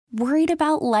Worried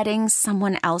about letting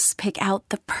someone else pick out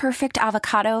the perfect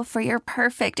avocado for your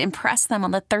perfect impress them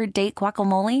on the third date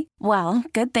guacamole? Well,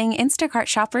 good thing Instacart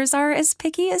shoppers are as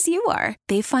picky as you are.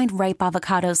 They find ripe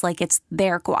avocados like it's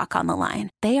their guac on the line.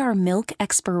 They are milk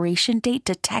expiration date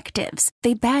detectives.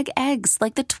 They bag eggs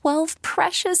like the 12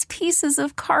 precious pieces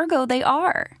of cargo they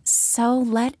are. So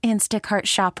let Instacart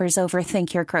shoppers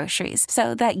overthink your groceries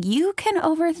so that you can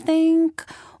overthink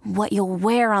what you'll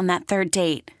wear on that third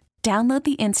date. Download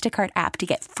the Instacart app to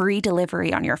get free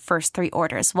delivery on your first 3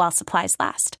 orders while supplies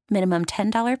last. Minimum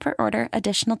 $10 per order.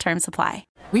 Additional terms apply.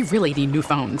 We really need new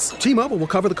phones. T-Mobile will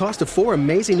cover the cost of 4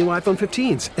 amazing new iPhone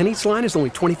 15s, and each line is only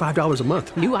 $25 a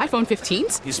month. New iPhone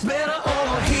 15s? It's better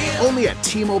over here. Only at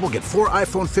T-Mobile, get 4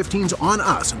 iPhone 15s on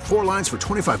us and 4 lines for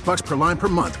 $25 per line per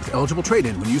month with eligible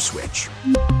trade-in when you switch.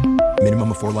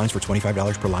 Minimum of 4 lines for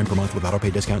 $25 per line per month with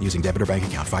autopay discount using debit or bank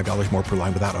account. $5 more per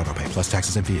line without autopay, plus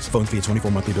taxes and fees. Phone fee at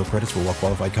 24 monthly bill credits for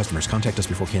well-qualified customers. Contact us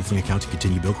before canceling account to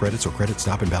continue bill credits or credit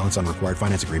stop and balance on required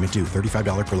finance agreement due.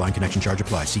 $35 per line connection charge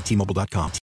applies. See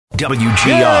T-Mobile.com. WGR.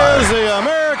 Here's the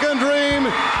American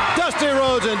Dream. Dusty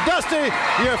Rhodes. And Dusty,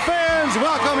 your fans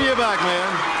welcome you back,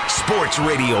 man. Sports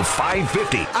Radio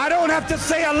 550. I don't have to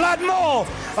say a lot more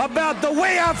about the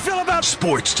way I feel about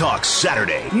Sports Talk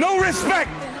Saturday. No respect,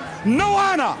 no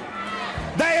honor.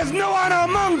 There is no honor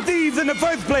among thieves in the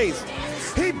first place.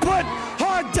 He put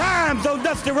hard times on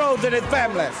Dusty Rhodes and his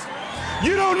family.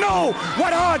 You don't know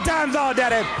what hard times are,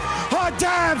 Daddy. Hard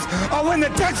times are when the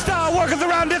textile workers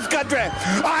around this country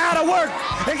are out of work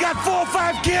and got 4 or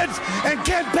 5 kids and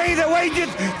can't pay their wages,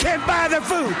 can't buy their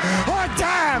food. Hard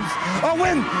times are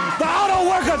when the auto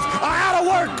workers are out of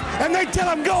work and they tell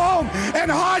them go home.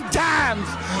 And hard times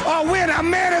are when a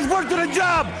man has worked at a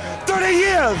job 30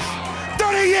 years.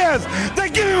 30 years.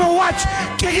 They give him a watch,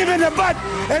 kick him in the butt,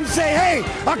 and say, hey,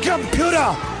 a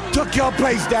computer took your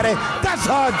place, Daddy. That's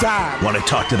hard time. Want to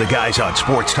talk to the guys on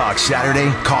Sports Talk Saturday?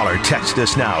 Call or text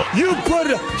us now. You put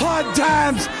hard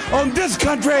times on this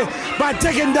country by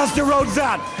taking Dusty Rhodes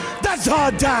out. That's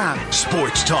hard time.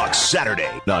 Sports Talk Saturday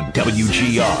on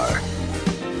WGR.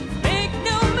 Make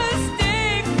no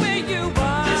mistake where you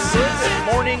are.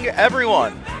 Good morning,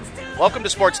 everyone. Welcome to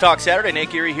Sports Talk Saturday. Nate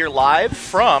Geary here live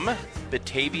from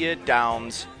Batavia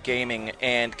Downs Gaming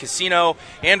and Casino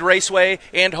and Raceway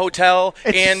and Hotel.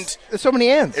 There's so many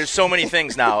ends. There's so many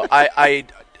things now.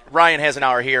 Ryan has an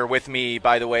hour here with me,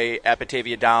 by the way, at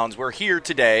Batavia Downs. We're here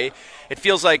today. It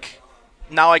feels like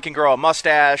now I can grow a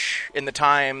mustache in the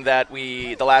time that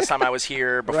the last time I was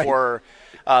here before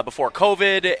before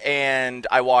COVID, and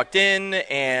I walked in,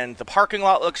 and the parking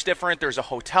lot looks different. There's a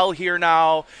hotel here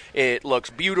now. It looks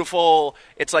beautiful.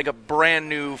 It's like a brand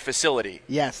new facility.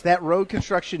 Yes, that road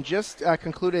construction just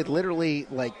concluded literally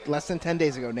like less than 10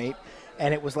 days ago, Nate,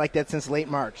 and it was like that since late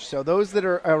March. So those that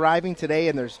are arriving today,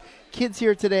 and there's kids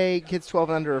here today, kids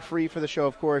 12 and under are free for the show,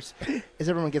 of course, as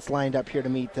everyone gets lined up here to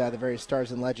meet the various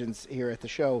stars and legends here at the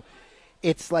show.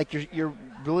 It's like you're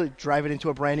really driving into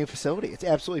a brand new facility. It's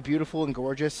absolutely beautiful and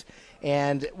gorgeous,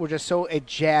 and we're just so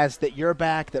jazzed that you're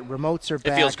back, that remotes are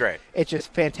back. It feels great. It's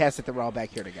just fantastic that we're all back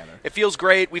here together. It feels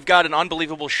great. We've got an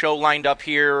unbelievable show lined up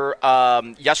here.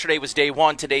 Yesterday was day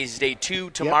 1. Today's day 2.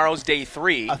 Tomorrow's day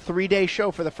 3. A 3-day show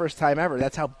for the first time ever.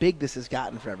 That's how big this has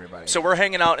gotten for everybody. So we're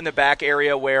hanging out in the back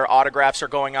area where autographs are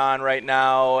going on right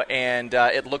now, and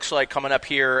it looks like coming up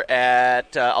here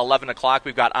at 11 o'clock,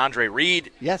 we've got Andre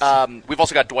Reed. Yes. We've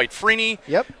also got Dwight Freeney.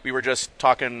 Yep. We were just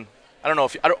talking. I don't know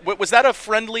if was that a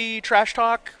friendly trash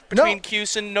talk between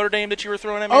Cuse and Notre Dame that you were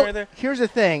throwing at me right there? Here's the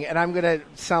thing, and I'm going to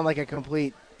sound like a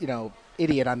complete,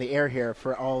 idiot on the air here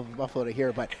for all of Buffalo to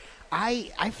hear, but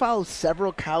I follow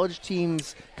several college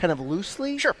teams kind of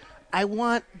loosely. Sure. I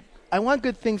want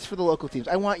good things for the local teams.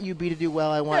 I want UB to do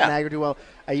well. I want Niagara to do well.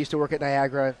 I used to work at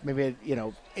Niagara. Maybe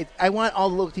I want all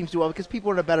the local teams to do well because people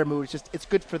are in a better mood. It's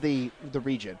good for the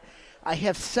region. I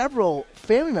have several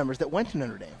family members that went to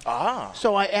Notre Dame.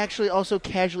 So I actually also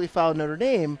casually followed Notre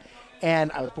Dame,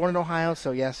 and I was born in Ohio, so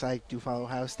yes, I do follow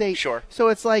Ohio State. Sure. So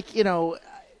it's like,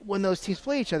 when those teams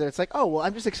play each other, it's like, oh, well,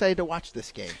 I'm just excited to watch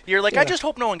this game. You're like, I just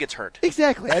hope no one gets hurt.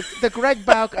 Exactly. The Greg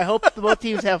Bouk, I hope both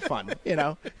teams have fun,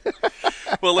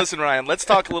 Well, listen, Ryan, let's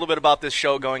talk a little bit about this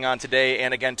show going on today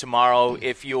and again tomorrow.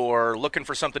 If you're looking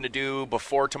for something to do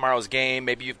before tomorrow's game,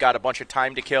 maybe you've got a bunch of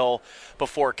time to kill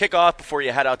before kickoff, before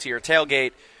you head out to your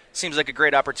tailgate, seems like a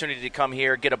great opportunity to come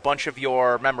here, get a bunch of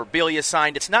your memorabilia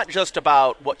signed. It's not just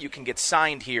about what you can get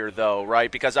signed here, though, right?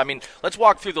 Because, let's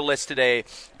walk through the list today.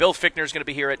 Bill Fichtner's going to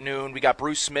be here at noon. We got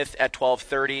Bruce Smith at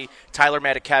 12:30, Tyler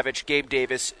Matakevich, Gabe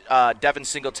Davis, Devin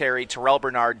Singletary, Terrell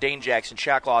Bernard, Dane Jackson,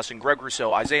 Shaq Lawson, Greg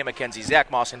Rousseau, Isaiah McKenzie, Zach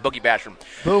Moss, and Boogie Basham.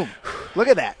 Boom. Look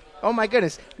at that. Oh my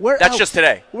goodness! That's just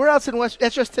today. Where else in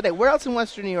That's just today. Where else in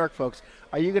Western New York, folks,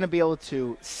 are you going to be able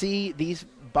to see these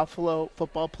Buffalo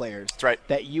football players? That's right.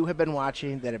 That you have been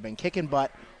watching, that have been kicking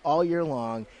butt all year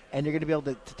long, and you're going to be able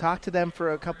to talk to them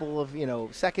for a couple of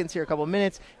seconds here, a couple of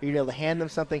minutes. You're going to be able to hand them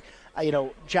something.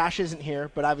 Josh isn't here,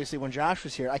 but obviously when Josh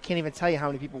was here, I can't even tell you how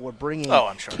many people were bringing. Oh,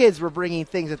 I'm sure. Kids were bringing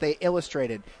things that they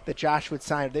illustrated that Josh would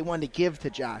sign. They wanted to give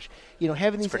to Josh.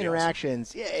 Having these interactions,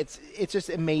 awesome. Yeah, it's just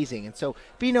amazing. And so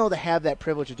being able to have that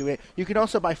privilege of doing it, you can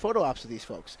also buy photo ops with these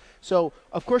folks. So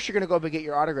of course you're going to go up and get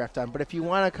your autograph done. But if you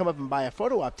want to come up and buy a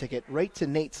photo op ticket, right to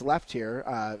Nate's left here,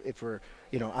 if we're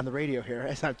on the radio here,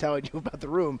 as I'm telling you about the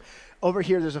room, over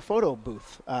here there's a photo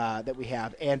booth that we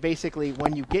have. And basically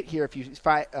when you get here, if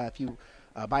you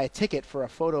buy a ticket for a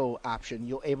photo option,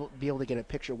 you'll be able to get a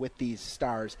picture with these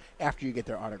stars after you get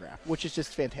their autograph, which is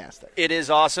just fantastic. It is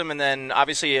awesome. And then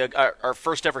obviously our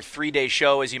first ever 3-day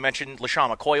show, as you mentioned,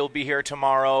 LaShawn McCoy will be here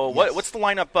tomorrow. Yes. What's the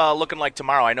lineup looking like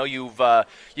tomorrow? I know you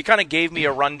kind of gave me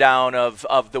a rundown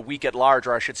of the week at large,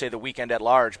 or I should say the weekend at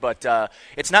large, but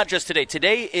it's not just today.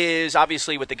 Today is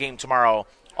obviously with the game tomorrow,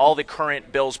 all the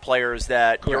current Bills players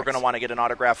that Correct. You're going to want to get an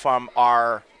autograph from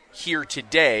are here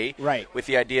today, right? With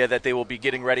the idea that they will be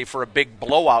getting ready for a big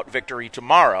blowout victory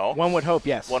tomorrow. One would hope,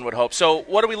 yes. One would hope. So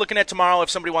what are we looking at tomorrow if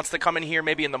somebody wants to come in here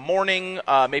maybe in the morning,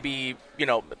 maybe,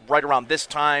 right around this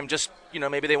time, just,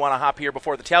 maybe they want to hop here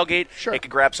before the tailgate. Sure. They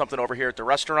could grab something over here at the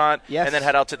restaurant yes. and then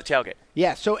head out to the tailgate.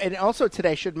 Yeah, so, and also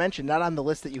today I should mention, not on the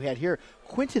list that you had here,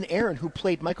 Quentin Aaron, who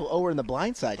played Michael Oher in The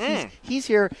Blind Side. He's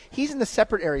here. He's in the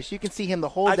separate area, so you can see him the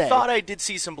whole day. I thought I did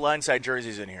see some Blind Side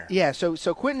jerseys in here. Yeah, so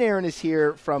Quentin Aaron is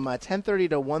here from 10:30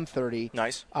 to 1:30.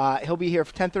 Nice. He'll be here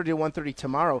from 10:30 to 1:30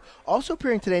 tomorrow. Also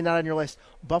appearing today, not on your list,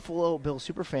 Buffalo Bills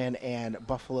superfan and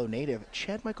Buffalo native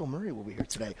Chad Michael Murray will be here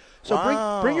today. So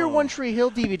bring your One Tree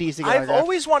Hill DVDs together. I've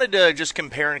always wanted to just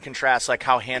compare and contrast like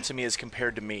how handsome he is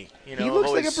compared to me. He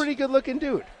looks like a pretty good-looking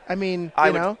dude. I mean,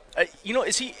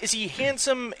 is he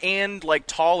handsome and like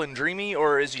tall and dreamy,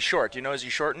 or is he short? Is he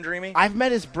short and dreamy? I've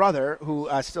met his brother, who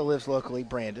still lives locally,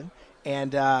 Brandon,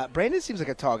 and Brandon seems like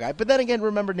a tall guy. But then again,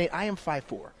 remember, Nate, I am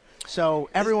 5'4", so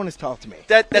everyone is tall to me.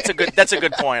 That's a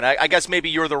good point. I guess maybe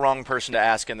you're the wrong person to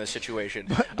ask in this situation.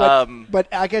 But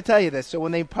I got to tell you this: so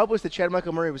when they published that Chad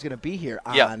Michael Murray was going to be here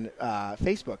on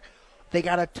Facebook, they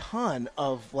got a ton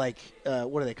of, what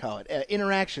do they call it,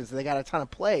 interactions. They got a ton of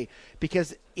play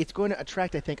because it's going to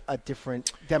attract, I think, a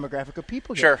different demographic of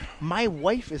people here. Sure. My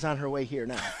wife is on her way here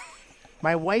now.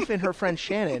 My wife and her friend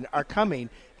Shannon are coming,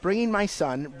 bringing my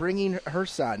son, bringing her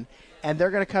son, and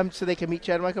they're going to come so they can meet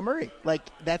Chad Michael Murray.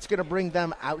 That's going to bring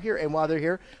them out here. And while they're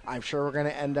here, I'm sure we're going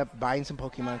to end up buying some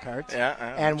Pokemon cards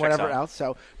and whatever else.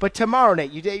 So, but tomorrow,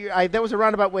 Nate, that was a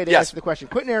roundabout way to answer the question.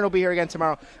 Quentin Aaron will be here again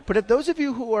tomorrow. But if those of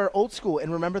you who are old school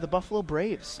and remember the Buffalo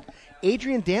Braves,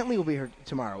 Adrian Dantley will be here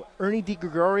tomorrow. Ernie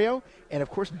DiGregorio, and, of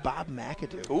course, Bob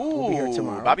McAdoo will be here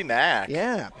tomorrow. Bobby Mack.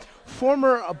 Yeah.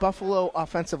 Former Buffalo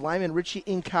offensive lineman Richie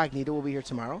Incognito will be here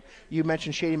tomorrow. You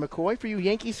mentioned Shady McCoy. For you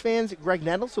Yankees fans, Greg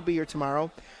Nettles will be here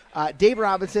tomorrow. Dave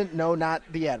Robinson, no, not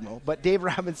the Admiral, but Dave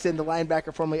Robinson, the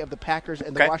linebacker formerly of the Packers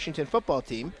and the Washington football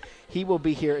team. He will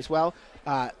be here as well.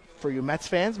 For you Mets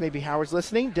fans, maybe Howard's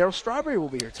listening, Darryl Strawberry will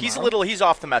be here tomorrow. He's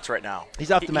off the Mets right now. He's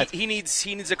off the Mets. He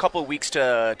needs a couple of weeks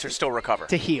to still recover.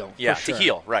 To heal. Yeah, for sure. to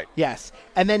heal, right. Yes.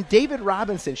 And then David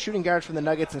Robinson, shooting guard from the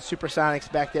Nuggets and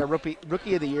Supersonics back there,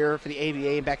 rookie of the year for the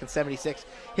ABA back in '76.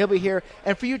 He'll be here.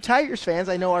 And for you Tigers fans,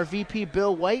 I know our VP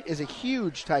Bill White is a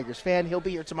huge Tigers fan. He'll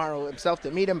be here tomorrow himself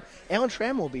to meet him. Alan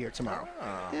Trammell will be here tomorrow.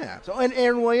 Oh. Yeah. So and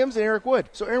Aaron Williams and Eric Wood.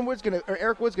 So Eric Wood's going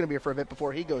to be here for a bit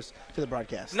before he goes to the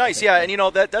broadcast. Nice. Yeah,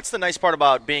 and that's the nice part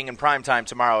about being in prime time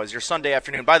tomorrow is your Sunday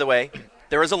afternoon. By the way,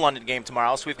 there is a London game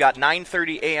tomorrow, so we've got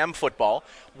 9:30 a.m. football,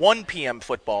 1 p.m.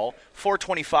 football,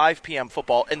 4:25 p.m.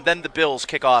 football, and then the Bills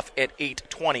kick off at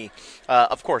 8:20,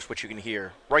 of course, which you can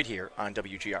hear right here on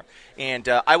WGR. And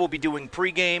I will be doing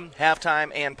pregame,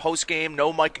 halftime, and postgame.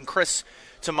 No Mike and Chris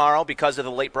tomorrow because of the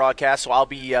late broadcast, so I'll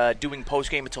be doing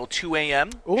postgame until 2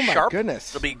 a.m. Oh, my sharp.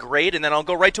 goodness. It'll be great, and then I'll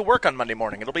go right to work on Monday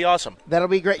morning. It'll be awesome. That'll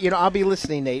be great. I'll be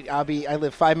listening, Nate. I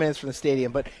live 5 minutes from the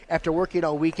stadium, but after working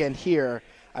all weekend here,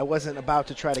 I wasn't about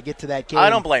to try to get to that game. I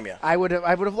don't blame you. I would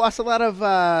have lost a lot of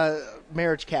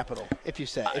marriage capital, if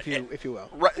you will.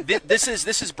 Right, this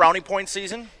is brownie point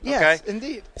season. Yes, okay?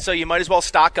 Indeed. So you might as well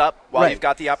stock up while you've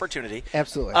got the opportunity.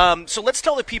 Absolutely. So let's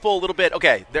tell the people a little bit.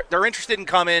 Okay, they're interested in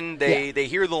coming. They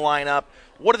hear the lineup.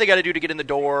 What do they got to do to get in the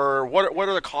door? What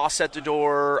are the costs at the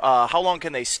door? How long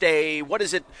can they stay? What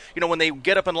is it? When they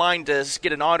get up in line to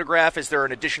get an autograph, is there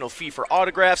an additional fee for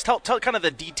autographs? Tell kind of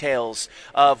the details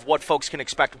of what folks can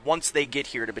expect once they get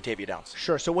here to Batavia Downs.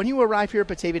 Sure. So when you arrive here at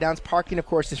Batavia Downs, parking, of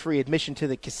course, is free. Admission admission to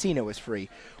the casino is free.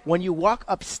 When you walk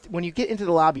up, when you get into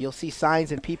the lobby, you'll see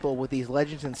signs and people with these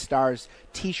Legends and Stars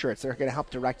T-shirts that are going to help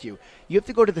direct you. You have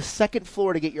to go to the second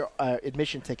floor to get your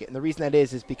admission ticket, and the reason that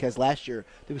is because last year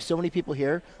there was so many people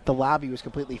here, the lobby was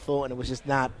completely full, and it was just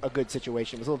not a good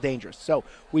situation. It was a little dangerous. So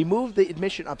we moved the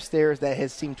admission upstairs. That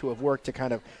has seemed to have worked to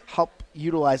kind of help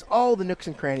utilize all the nooks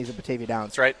and crannies of Batavia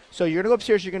Downs. That's right. So you're going to go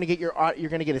upstairs. You're going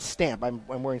to get a stamp. I'm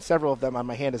wearing several of them on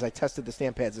my hand as I tested the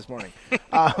stamp pads this morning.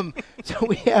 So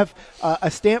we have a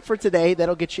stamp for today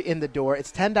that'll get you in the door.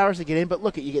 It's $10 to get in, but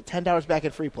look, you get $10 back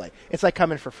in free play. It's like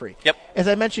coming for free. Yep. As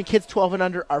I mentioned, kids 12 and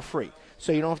under are free.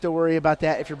 So you don't have to worry about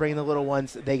that. If you're bringing the little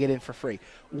ones, they get in for free.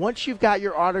 Once you've got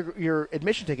your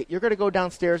admission ticket, you're going to go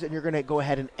downstairs and you're going to go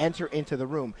ahead and enter into the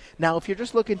room. Now, if you're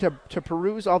just looking to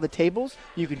peruse all the tables,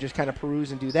 you can just kind of peruse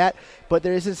and do that. But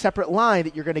there is a separate line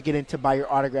that you're going to get in to buy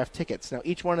your autographed tickets. Now,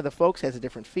 each one of the folks has a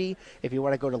different fee. If you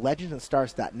want to go to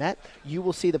legendsandstars.net, you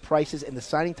will see the prices and the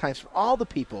signing times for all the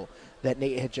people that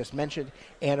Nate had just mentioned.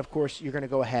 And, of course, you're going to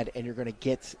go ahead and you're going to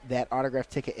get that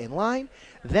autographed ticket in line.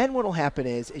 Then what will happen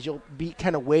is you'll be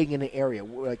kind of waiting in an area,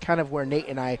 kind of where Nate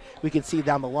and I, we can see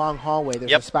down the long hallway.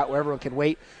 There's a spot where everyone can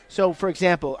wait. So, for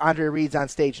example, Andre Reed's on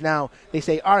stage now. They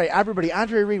say, all right, everybody,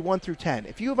 Andre Reed 1 through 10.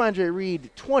 If you have Andre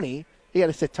Reed 20, you got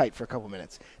to sit tight for a couple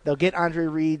minutes. They'll get Andre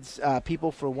Reed's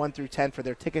people for 1 through 10 for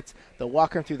their tickets. They'll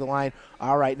walk them through the line.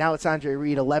 All right, now it's Andre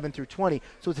Reed 11 through 20.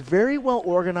 So it's very well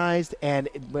organized, and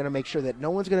we're going to make sure that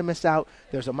no one's going to miss out.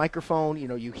 There's a microphone.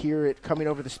 You hear it coming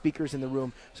over the speakers in the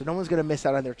room, so no one's going to miss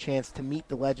out on their chance to meet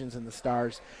the Legends and the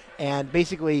Stars. And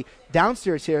basically,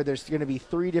 downstairs here, there's going to be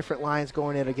 3 different lines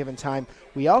going at a given time.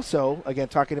 We also, again,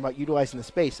 talking about utilizing the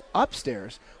space,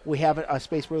 upstairs, we have a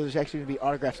space where there's actually going to be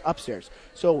autographs upstairs.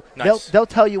 So they'll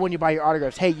tell you when you buy your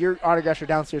autographs, hey, your autographs are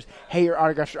downstairs, hey, your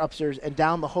autographs are upstairs, and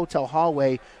down the hotel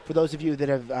hallway, for those of you that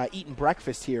have eaten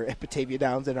breakfast here at Batavia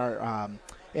Downs in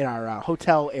our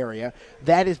hotel area,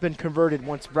 that has been converted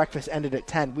once breakfast ended at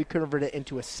 10. We converted it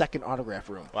into a second autograph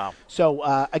room. Wow.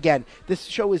 So, again, this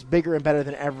show is bigger and better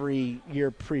than every year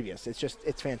previous.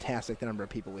 It's fantastic, the number of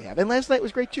people we have. And last night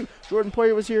was great, too. Jordan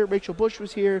Poyer was here. Rachel Bush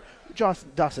was here.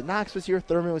 Dawson Knox was here.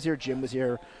 Thurman was here. Jim was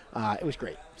here. It was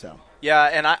great. So. Yeah,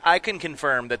 and I can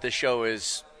confirm that this show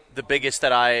is the biggest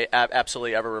that I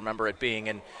absolutely ever remember it being.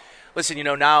 And listen,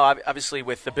 now obviously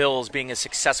with the Bills being as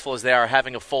successful as they are,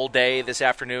 having a full day this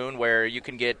afternoon where you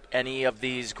can get any of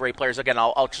these great players. Again,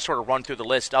 I'll just sort of run through the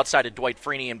list. Outside of Dwight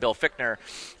Freeney and Bill Fichtner,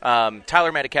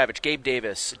 Tyler Matakevich, Gabe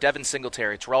Davis, Devin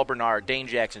Singletary, Terrell Bernard, Dane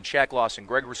Jackson, Shaq Lawson,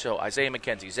 Greg Rousseau, Isaiah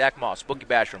McKenzie, Zach Moss, Boogie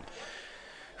Basham.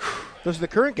 Those are the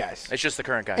current guys. It's just the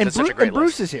current guys. And, That's such a great and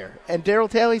Bruce list. is here. And Daryl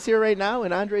Talley's here right now.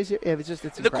 And Andre's here. Yeah, it's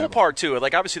incredible. The cool part, too,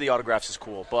 like obviously the autographs is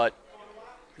cool, but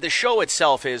the show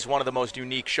itself is one of the most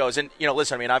unique shows. And,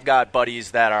 listen, I've got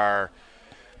buddies that are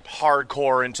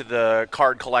hardcore into the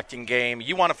card collecting game.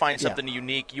 You want to find something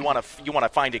unique. You want to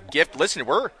find a gift. Listen,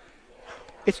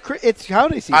 it's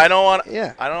holiday season. I didn't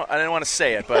want to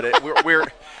say it, but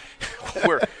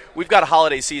we've got a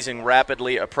holiday season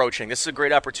rapidly approaching. This is a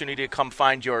great opportunity to come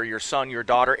find your son, your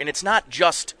daughter, and it's not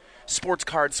just sports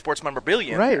cards, sports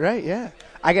memorabilia. Right, yeah.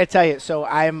 I got to tell you, so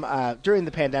I'm during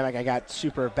the pandemic, I got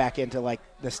super back into like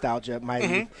nostalgia.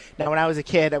 Now, when I was a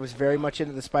kid, I was very much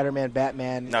into the Spider-Man,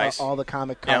 Batman, all the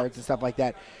comic cards and stuff like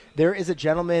that. There is a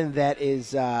gentleman that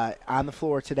is on the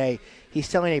floor today. He's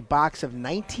selling a box of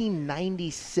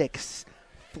 1996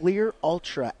 Fleer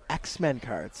Ultra X-Men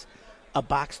cards. A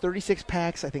box, 36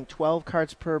 packs, I think 12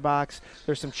 cards per box.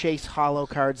 There's some Chase Hollow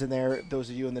cards in there. Those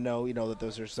of you in the know, that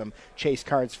those are some Chase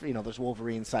cards. There's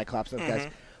Wolverine, Cyclops, those guys.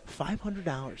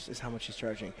 $500 is how much he's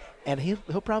charging, and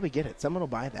he'll probably get it. Someone will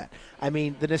buy that.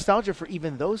 The nostalgia for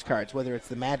even those cards, whether it's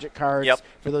the Magic cards,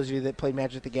 for those of you that played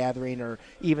Magic the Gathering, or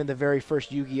even the very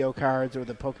first Yu-Gi-Oh cards or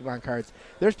the Pokemon cards,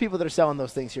 there's people that are selling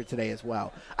those things here today as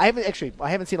well. I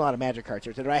haven't seen a lot of Magic cards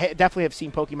here today. I definitely have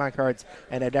seen Pokemon cards,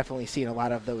 and I've definitely seen a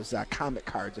lot of those comic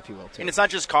cards, if you will, too. And it's not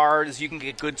just cards. You can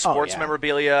get good sports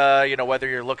memorabilia, whether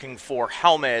you're looking for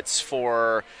helmets,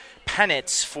 for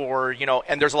pennants, for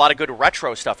and there's a lot of good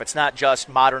retro stuff. It's not just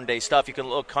modern day stuff. You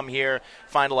can come here,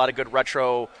 find a lot of good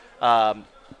retro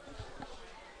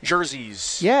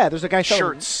jerseys. Yeah, there's a guy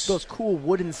selling shirts, those cool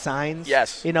wooden signs.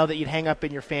 Yes, that you'd hang up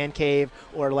in your fan cave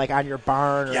or like on your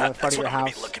barn or in the front of your house.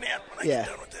 That's what I'm gonna be looking at when I get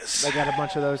done with this. They got a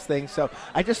bunch of those things. So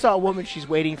I just saw a woman. She's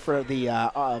waiting for the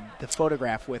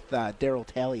photograph with Daryl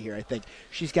Talley here. I think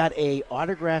she's got a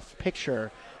autographed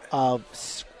picture of.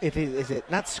 Is it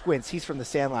not Squints? He's from the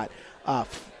Sandlot.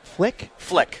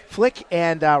 Flick,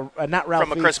 and not Ralphie.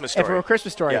 From A Christmas Story. From A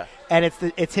Christmas Story. Yeah. And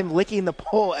it's him licking the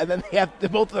pole, and then they have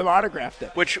both of them autographed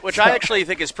it. Which I actually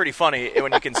think is pretty funny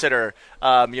when you consider,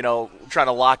 trying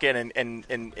to lock in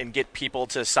and get people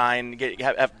to sign.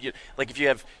 Like if you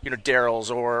have,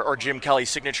 Daryl's or Jim Kelly's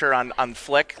signature on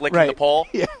Flick licking the pole.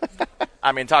 Yeah.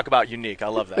 I mean, talk about unique. I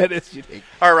love that. That is unique.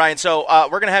 All right, Ryan. So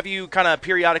we're going to have you kind of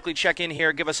periodically check in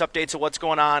here, give us updates of what's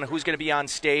going on, who's going to be on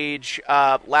stage.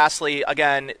 Lastly,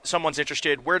 again, someone's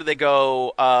interested. Where do they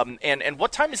go? And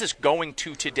what time is this going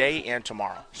to today and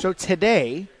tomorrow? So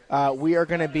today we are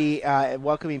going to be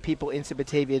welcoming people into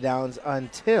Batavia Downs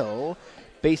until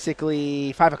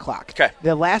basically 5 o'clock. Okay.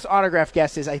 The last autograph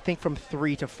guest is, I think, from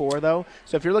 3 to 4, though.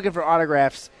 So if you're looking for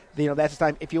autographs, that's the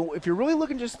time. If you're really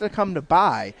looking just to come to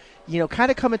buy,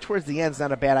 kind of coming towards the end is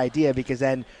not a bad idea, because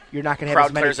then you're not going to have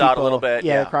as many people. Crowd clears out a little bit.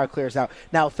 Yeah, the crowd clears out.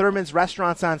 Now, Thurman's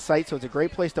Restaurant's on site, so it's a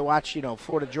great place to watch,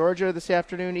 Florida, Georgia this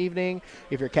afternoon, evening.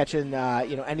 If you're catching,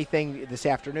 anything this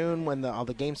afternoon when all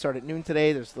the games start at noon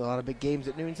today, there's a lot of big games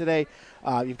at noon today.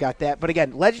 You've got that. But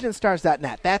again,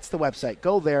 legendandstars.net, that's the website.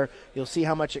 Go there. You'll see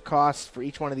how much it costs for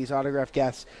each one of these autograph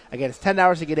guests. Again, it's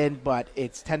 $10 to get in, but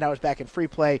it's $10 back in free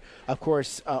play. Of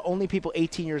course, only people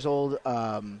 18 years old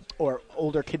or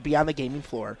older could be on the gaming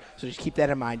floor, so just keep that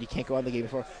in mind. You can't go on the gaming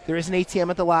floor. There is an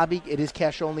ATM at the lobby. It is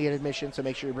cash only at admission, so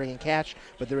make sure you're bringing cash,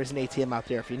 but there is an ATM out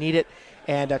there if you need it.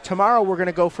 And tomorrow we're going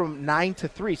to go from 9 to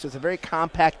 3, so it's a very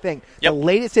compact thing. Yep. The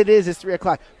latest it is 3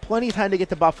 o'clock. Plenty of time to get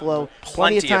to Buffalo.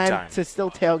 Plenty of time to still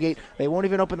tailgate. They won't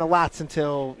even open the lots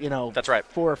until, That's right.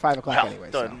 4 or 5 o'clock Well, anyway.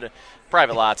 the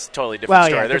private lots, totally different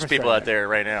story. There's different people story. out there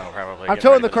right now probably. I'm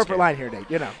towing the corporate line here, Nate.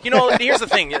 Here's the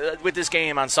thing with this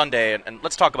game on Sunday, and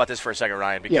let's talk about this for a second,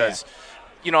 Ryan, because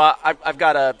I've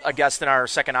got a guest in our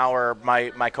second hour,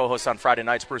 my co-host on Friday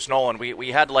nights, Bruce Nolan.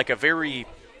 We had like a very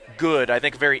good, I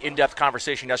think, very in-depth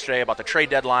conversation yesterday about the trade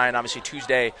deadline. Obviously,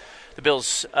 Tuesday, the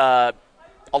Bills,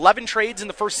 11 trades in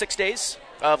the first 6 days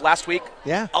of last week.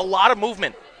 Yeah. A lot of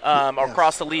movement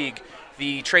across the league.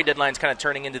 The trade deadline's kind of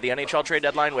turning into the NHL trade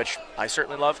deadline, which I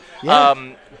certainly love.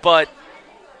 Yeah. But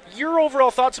your overall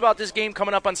thoughts about this game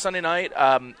coming up on Sunday night?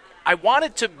 I want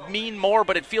it to mean more,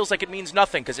 but it feels like it means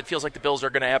nothing, because it feels like the Bills are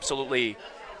going to absolutely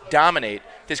dominate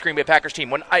this Green Bay Packers team.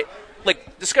 When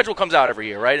the schedule comes out every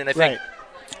year, right? And I think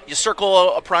you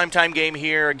circle a primetime game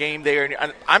here, a game there.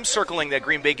 And I'm circling that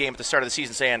Green Bay game at the start of the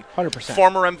season saying 100%.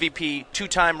 Former MVP,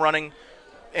 two-time running,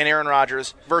 and Aaron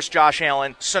Rodgers versus Josh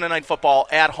Allen, Sunday Night Football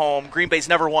at home. Green Bay's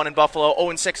never won in Buffalo,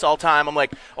 0-6 all time. I'm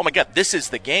like, oh my God, this is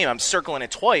the game. I'm circling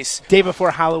it twice. Day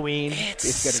before Halloween.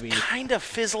 It's going to be kind of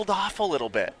fizzled off a little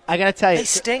bit. I got to tell you, they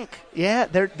stink. Yeah,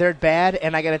 they're bad,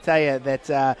 and I got to tell you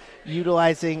that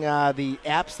utilizing the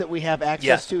apps that we have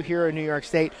access to here in New York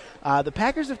State, the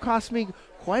Packers have cost me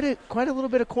quite a little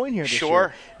bit of coin here this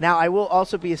year. Now, I will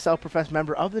also be a self-professed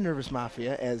member of the Nervous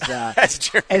Mafia,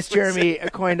 as Jeremy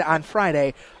coined on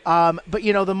Friday. But,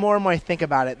 the more and more I think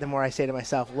about it, the more I say to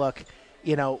myself, look,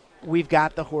 we've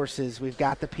got the horses. We've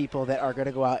got the people that are going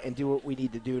to go out and do what we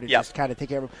need to do to just kind of take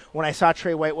care of them. When I saw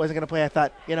Trey White wasn't going to play, I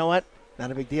thought, you know what?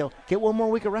 Not a big deal. Get one more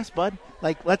week of rest, bud.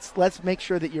 Let's make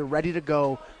sure that you're ready to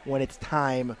go when it's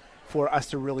time for us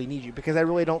to really need you, because I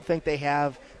really don't think they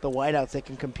have the wideouts that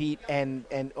can compete and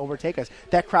overtake us.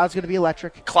 That crowd's going to be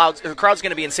electric. The crowd's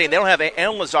going to be insane. They don't have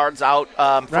Allen Lazard's out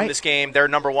from this game. Their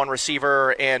number one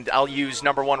receiver, and I'll use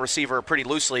number one receiver pretty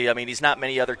loosely. I mean, he's not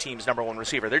many other teams' number one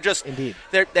receiver. They're just they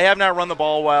have not run the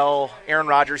ball well. Aaron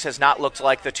Rodgers has not looked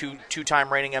like the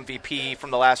two-time reigning MVP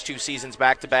from the last 2 seasons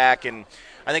back to back, and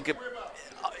I think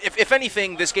if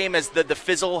anything, this game has the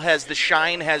fizzle, the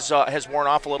shine has worn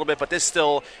off a little bit, but this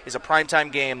still is a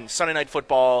primetime game, Sunday Night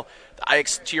Football.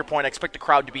 To your point, I expect the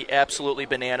crowd to be absolutely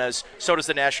bananas. So does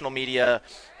the national media.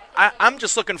 I'm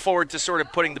just looking forward to sort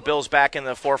of putting the Bills back in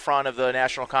the forefront of the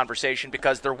national conversation,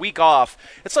 because their week off,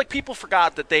 it's like people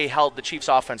forgot that they held the Chiefs'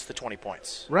 offense to 20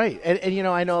 points. Right, and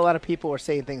I know a lot of people are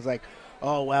saying things like,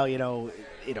 oh, well,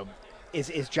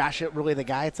 is Josh really the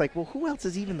guy? It's like, well, who else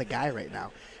is even the guy right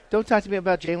now? Don't talk to me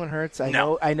about Jalen Hurts. I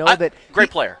know that great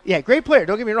player. Yeah, great player.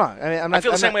 Don't get me wrong. I mean, I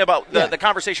feel the same way about the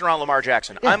conversation around Lamar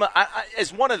Jackson. Yeah.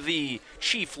 As one of the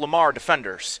chief Lamar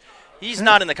defenders, he's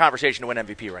not in the conversation to win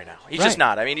MVP right now. He's just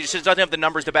not. I mean, he just doesn't have the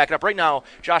numbers to back it up. Right now,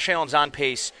 Josh Allen's on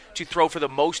pace to throw for the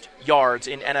most yards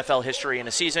in NFL history in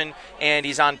a season, and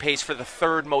he's on pace for the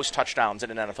 3rd most touchdowns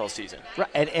in an NFL season.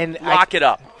 Right, and lock it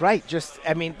up. Right,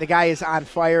 the guy is on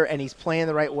fire, and he's playing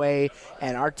the right way,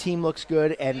 and our team looks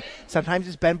good, and sometimes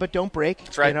it's bend but don't break.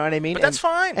 That's right. You know what I mean? But that's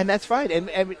fine. And that's fine. And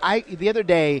the other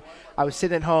day, I was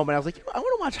sitting at home, and I was like, I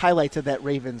want to watch highlights of that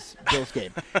Ravens-Bills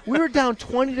game. We were down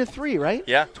 20-3, right?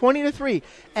 Yeah. 20-3.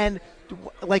 And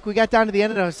like we got down to the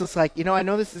end and I was just like, I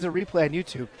know this is a replay on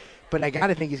YouTube, but I got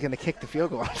to think he's going to kick the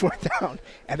field goal on 4th down.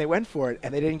 And they went for it,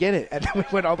 and they didn't get it. And then we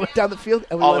went all the way down the field,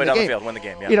 and we all the won way the down game. the field, win the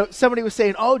game, yeah. Somebody was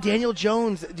saying, Daniel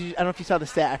Jones. I don't know if you saw the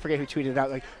stat. I forget who tweeted it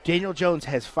out. Like, Daniel Jones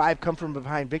has 5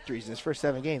 come-from-behind victories in his first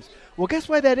 7 games. Well, guess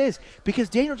why that is? Because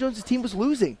Daniel Jones' team was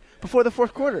losing before the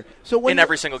 4th quarter. So in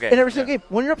every single game. In every single game.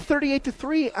 When you're up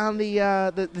 38-3 on the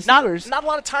Steelers. Not a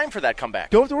lot of time for that comeback.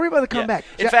 Don't have to worry about the comeback.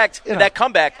 Yeah. In fact, that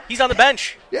comeback, he's on the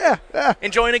bench. Yeah.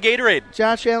 Enjoying a Gatorade.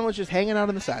 Josh Allen was just hanging out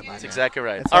on the sideline. That's exactly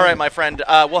right. All right, my friend.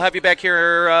 We'll have you back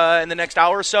here in the next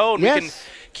hour or so, and we can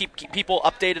keep people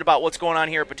updated about what's going on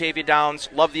here at Batavia Downs.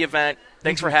 Love the event.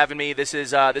 Thanks for having me. This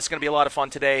is going to be a lot of fun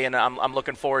today, and I'm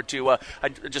looking forward to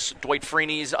just Dwight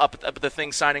Freeney's up at the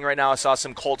thing signing right now. I saw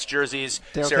some Colts jerseys.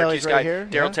 Syracuse guy.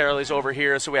 Daryl Taylor's over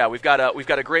here. So yeah, we've got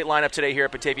a great lineup today here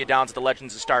at Batavia Downs at the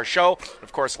Legends and Stars show. And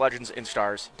of course,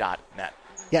 legendsandstars.net.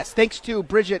 Yes, thanks to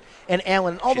Bridget and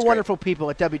Alan and all the wonderful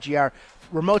people at WGR.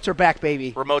 Remotes are back,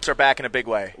 baby. Remotes are back in a big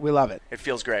way. We love it. It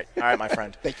feels great. All right, my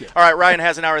friend. Thank you. All right, Ryan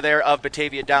has an hour there of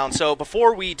Batavia Downs. So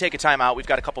before we take a timeout, we've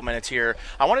got a couple minutes here.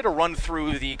 I wanted to run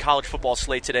through the college football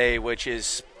slate today, which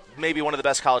is maybe one of the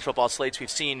best college football slates we've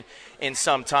seen in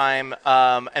some time.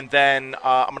 And then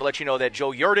I'm going to let you know that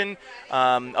Joe Yerdon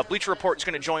of Bleacher Report is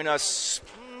going to join us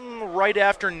right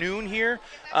after noon here.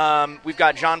 We've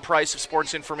got John Price of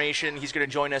Sports Information. He's going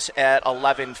to join us at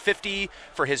 11:50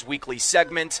 for his weekly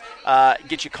segment.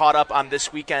 Get you caught up on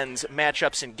this weekend's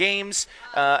matchups and games.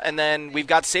 And then we've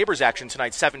got Sabres action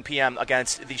tonight, 7 p.m.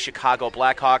 against the Chicago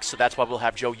Blackhawks. So that's why we'll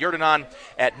have Joe Yerdon on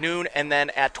at noon. And then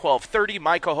at 12:30,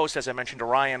 my co-host, as I mentioned to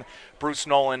Ryan, Bruce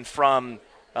Nolan from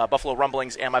Buffalo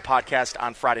Rumblings and my podcast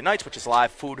on Friday nights, which is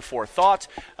live Food for Thought.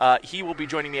 He will be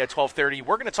joining me at 12:30.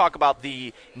 We're going to talk about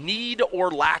the need or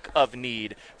lack of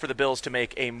need for the Bills to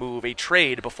make a move, a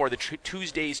trade before the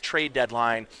Tuesday's trade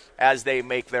deadline as they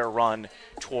make their run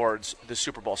towards the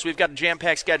Super Bowl. So we've got a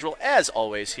jam-packed schedule, as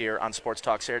always, here on Sports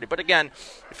Talk Saturday. But again,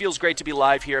 it feels great to be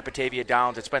live here at Batavia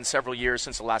Downs. It's been several years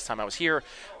since the last time I was here.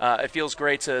 It feels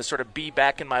great to sort of be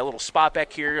back in my little spot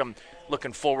back here. I'm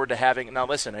looking forward to having – now,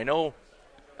 listen, I know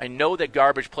that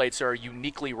garbage plates are a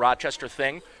uniquely Rochester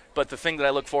thing, but the thing that I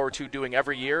look forward to doing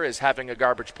every year is having a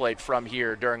garbage plate from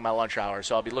here during my lunch hour.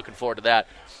 So I'll be looking forward to that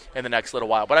in the next little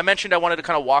while. But I mentioned I wanted to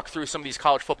kind of walk through some of these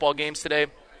college football games today.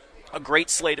 A great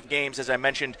slate of games, as I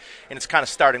mentioned, and it's kind of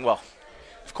starting, well,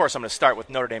 of course I'm going to start with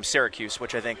Notre Dame-Syracuse,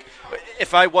 which I think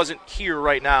if I wasn't here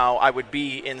right now, I would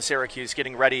be in Syracuse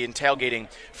getting ready and tailgating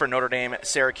for Notre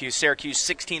Dame-Syracuse. Syracuse,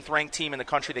 16th ranked team in the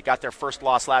country. They got their first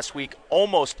loss last week,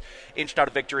 almost inched out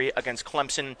a victory against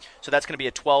Clemson. So that's going to be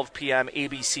a 12 p.m.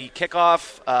 ABC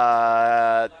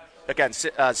kickoff. Again,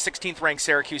 16th ranked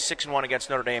Syracuse, 6-1 against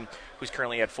Notre Dame, who's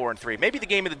currently at 4-3. Maybe the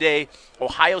game of the day,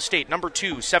 Ohio State, number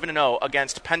 2, 7-0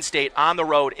 against Penn State on the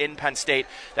road in Penn State.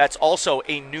 That's also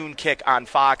a noon kick on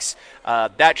Fox.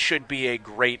 That should be a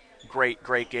great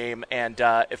game. And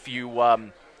if you're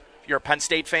a Penn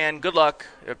State fan, good luck.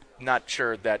 I'm not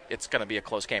sure that it's going to be a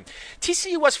close game.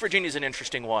 TCU West Virginia is an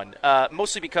interesting one,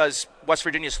 mostly because West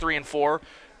Virginia is 3-4.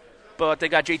 But they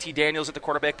got JT Daniels at the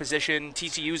quarterback position.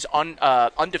 TCU's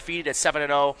undefeated at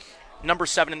 7-0, number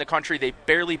 7 in the country. They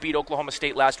barely beat Oklahoma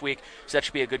State last week, so that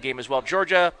should be a good game as well.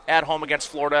 Georgia at home against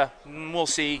Florida. We'll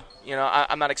see.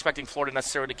 I'm not expecting Florida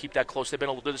necessarily to keep that close. They've been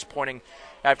a little disappointing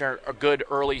after a good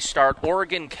early start.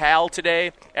 Oregon-Cal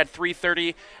today at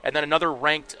 3:30, and then another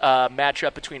ranked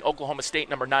matchup between Oklahoma State,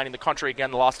 number 9 in the country.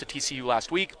 Again, lost to TCU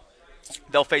last week.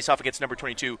 They'll face off against number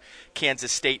 22,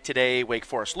 Kansas State today, Wake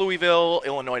Forest, Louisville,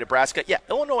 Illinois, Nebraska. Yeah,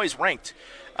 Illinois is ranked,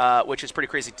 which is pretty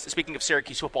crazy. Speaking of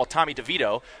Syracuse football, Tommy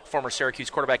DeVito, former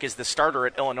Syracuse quarterback, is the starter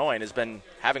at Illinois and has been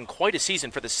having quite a season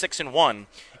for the 6-1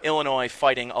 Illinois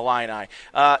Fighting Illini.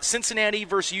 Cincinnati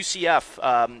versus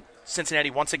UCF. Cincinnati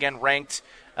once again ranked,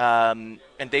 and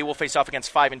they will face off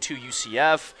against 5-2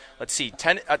 UCF. Let's see,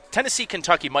 Tennessee,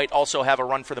 Kentucky might also have a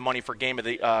run for the money for game of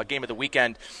the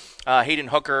weekend. Hayden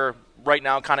Hooker right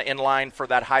now kind of in line for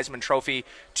that Heisman Trophy.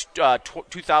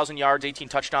 2,000 yards, 18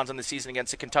 touchdowns on the season against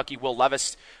the Kentucky Will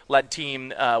Levis-led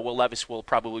team. Will Levis will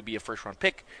probably be a first-round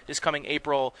pick this coming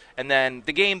April. And then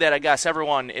the game that I guess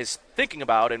everyone is thinking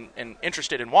about and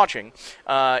interested in watching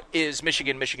is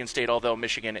Michigan State, although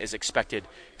Michigan is expected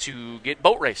to get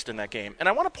boat raced in that game. And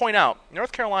I want to point out,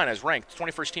 North Carolina is ranked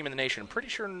 21st team in the nation. I'm pretty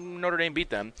sure Notre Dame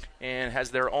beat them and has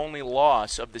their only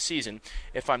loss of the season,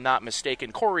 if I'm not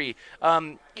mistaken. Corey,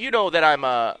 you know that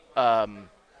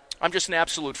I'm just an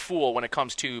absolute fool when it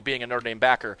comes to being a Notre Dame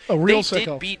backer. A real They sicko.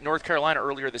 did beat North Carolina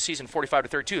earlier this season,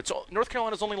 45-32. It's North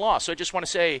Carolina's only loss. So I just want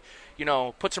to say,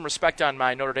 put some respect on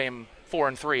my Notre Dame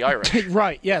 4-3 Irish.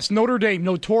 Right, yes. Notre Dame,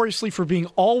 notoriously for being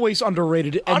always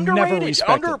underrated and never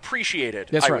respected. Underappreciated,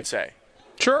 That's I right. would say.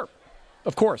 Sure,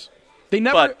 of course. They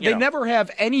never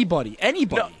have anybody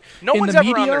No in one's the ever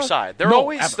media. on their side. They're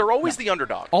always the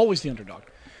underdog. Always the underdog.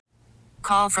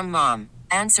 Call from mom.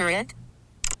 Answer it.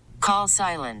 Call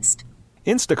silenced.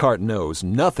 Instacart knows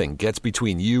nothing gets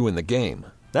between you and the game.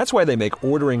 That's why they make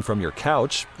ordering from your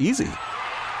couch easy.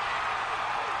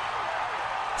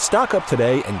 Stock up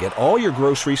today and get all your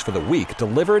groceries for the week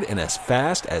delivered in as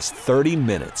fast as 30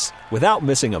 minutes without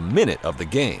missing a minute of the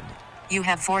game. You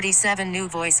have 47 new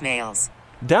voicemails.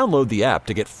 Download the app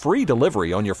to get free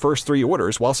delivery on your first 3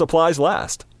 orders while supplies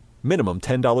last. Minimum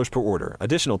 $10 per order.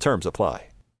 Additional terms apply.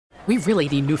 We really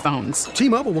need new phones.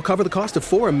 T-Mobile will cover the cost of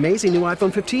 4 amazing new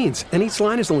iPhone 15s, and each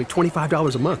line is only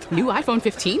 $25 a month. New iPhone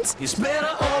 15s? It's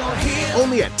better over here.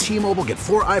 Only at T-Mobile, get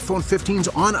 4 iPhone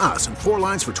 15s on us and 4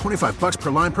 lines for $25 per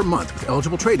line per month with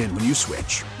eligible trade-in when you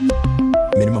switch.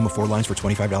 Minimum of 4 lines for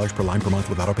 $25 per line per month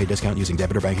with autopay discount using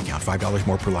debit or bank account. $5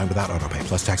 more per line without autopay,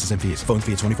 plus taxes and fees. Phone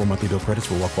fee at 24 monthly bill credits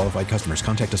for well-qualified customers.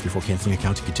 Contact us before canceling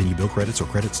account to continue bill credits or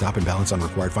credit stop and balance on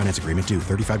required finance agreement due.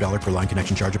 $35 per line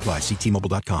connection charge applies. See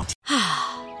T-Mobile.com.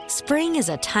 Spring is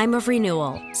a time of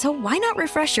renewal, so why not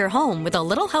refresh your home with a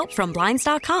little help from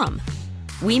Blinds.com?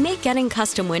 We make getting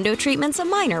custom window treatments a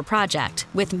minor project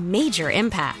with major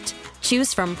impact.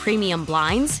 Choose from premium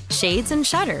blinds, shades, and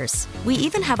shutters. We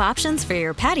even have options for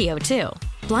your patio, too.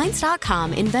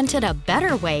 Blinds.com invented a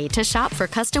better way to shop for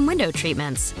custom window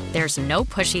treatments. There's no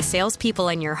pushy salespeople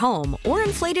in your home or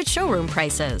inflated showroom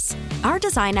prices. Our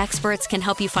design experts can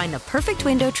help you find the perfect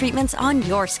window treatments on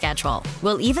your schedule.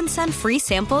 We'll even send free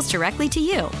samples directly to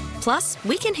you. Plus,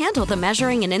 we can handle the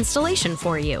measuring and installation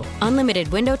for you. Unlimited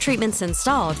window treatments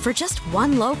installed for just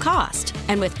one low cost.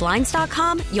 And with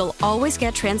Blinds.com, you'll always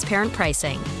get transparent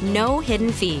pricing. No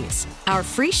hidden fees. Our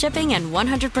free shipping and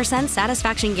 100%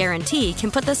 satisfaction guarantee can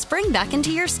put the spring back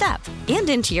into your step and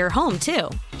into your home, too.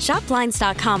 Shop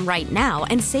Blinds.com right now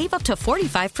and save up to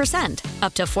 45%.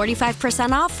 Up to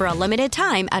 45% off for a limited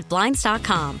time at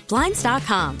Blinds.com.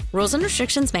 Blinds.com. Rules and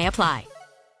restrictions may apply.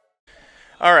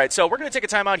 All right, so we're going to take a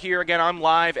time out here. Again, I'm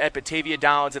live at Batavia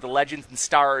Downs at the Legends and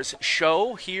Stars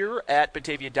show here at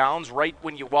Batavia Downs. Right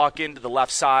when you walk into the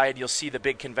left side, you'll see the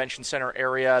big convention center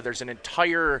area. There's an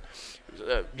entire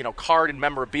card and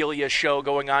memorabilia show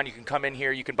going on. You can come in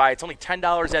here. You can buy. It's only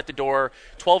 $10 at the door.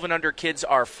 12 and under kids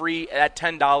are free at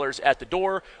 $10 at the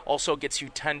door. Also gets you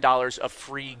 $10 of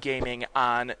free gaming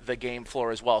on the game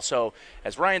floor as well. So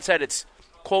as Ryan said, it's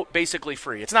quote, basically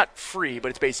free. It's not free, but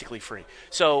it's basically free.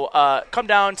 So come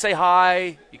down, say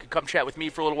hi. You can come chat with me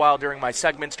for a little while during my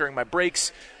segments, during my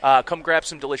breaks. Come grab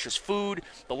some delicious food.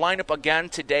 The lineup again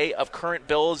today of current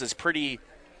Bills is pretty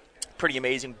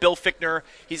amazing. Bill Fichtner,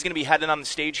 he's going to be heading on the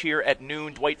stage here at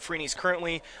noon. Dwight Freeney's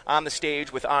currently on the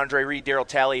stage with Andre Reed. Daryl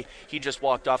Talley, he just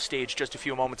walked off stage just a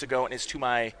few moments ago and is to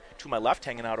my left,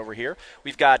 hanging out over here.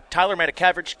 We've got Tyler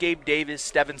Matakevich, Gabe Davis,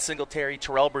 Devin Singletary,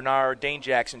 Terrell Bernard, Dane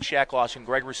Jackson, Shaq Lawson,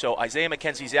 Greg Rousseau, Isaiah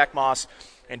McKenzie, Zach Moss,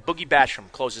 and Boogie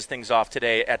Basham closes things off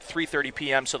today at 3:30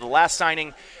 p.m. So the last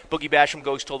signing, Boogie Basham,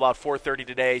 goes till about 4:30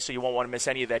 today, so you won't want to miss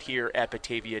any of that here at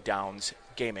Batavia Downs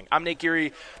Gaming. I'm Nate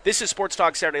Geary. This is Sports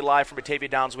Talk Saturday live from Batavia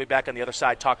Downs. We'll be back on the other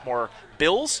side, talk more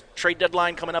Bills. Trade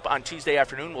deadline coming up on Tuesday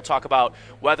afternoon. We'll talk about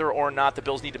whether or not the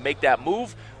Bills need to make that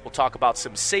move. We'll talk about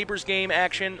some Sabres game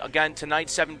action. Again, tonight,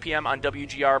 7 p.m. on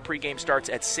WGR. Pregame starts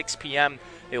at 6 p.m.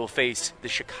 They will face the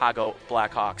Chicago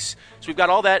Blackhawks. So we've got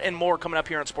all that and more coming up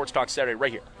here on Sports Talk Saturday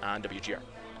right here on WGR.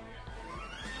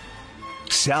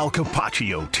 Sal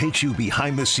Capaccio takes you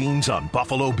behind the scenes on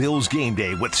Buffalo Bills game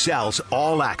day with Sal's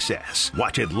All Access.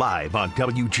 Watch it live on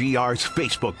WGR's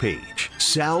Facebook page.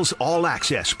 Sal's All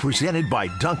Access, presented by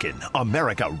Dunkin'.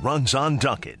 America runs on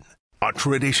Dunkin'. A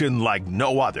tradition like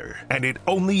no other, and it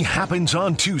only happens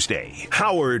on Tuesday.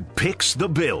 Howard picks the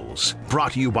Bills.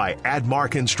 Brought to you by Admar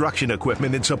Construction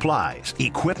Equipment and Supplies.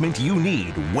 Equipment you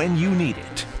need when you need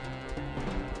it.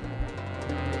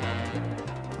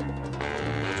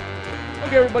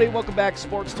 Okay, everybody, welcome back.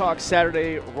 Sports Talk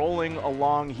Saturday, rolling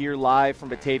along here live from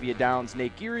Batavia Downs.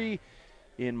 Nate Geary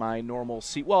in my normal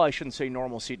seat. Well, I shouldn't say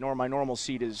normal seat. My normal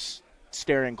seat is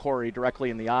staring Corey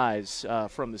directly in the eyes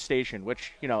from the station,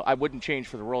 which, I wouldn't change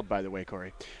for the world, by the way,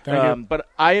 Corey. But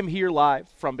I am here live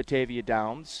from Batavia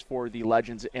Downs for the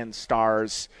Legends and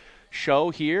Stars show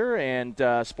here and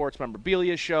sports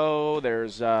memorabilia show.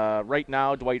 There's right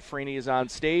now Dwight Freeney is on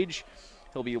stage.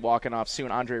 He'll be walking off soon.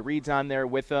 Andre Reed's on there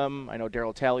with him. I know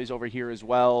Daryl Talley's over here as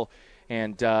well.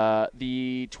 And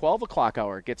the 12 o'clock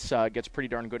hour gets pretty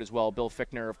darn good as well. Bill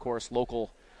Fichtner, of course,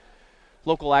 local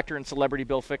local actor and celebrity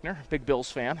Bill Fichtner, big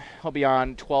Bills fan. He'll be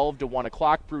on 12 to 1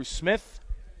 o'clock. Bruce Smith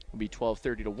will be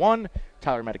 12:30 to 1.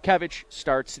 Tyler Matakevich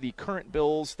starts the current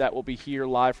Bills. That will be here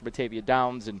live from Batavia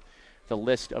Downs, and the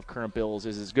list of current Bills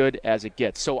is as good as it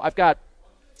gets. So I've got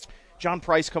John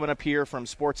Price coming up here from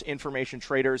Sports Information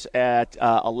Traders at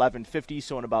 11:50,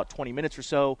 so in about 20 minutes or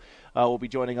so, will be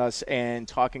joining us and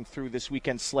talking through this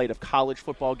weekend's slate of college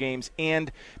football games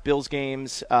and Bills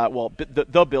games,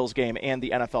 the Bills game and the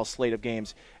NFL slate of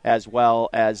games, as well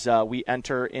as we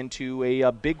enter into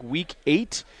a big Week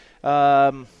 8.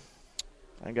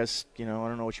 I guess, I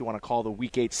don't know what you want to call the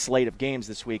Week 8 slate of games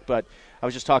this week, but I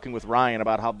was just talking with Ryan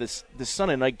about how this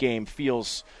Sunday night game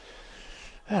feels,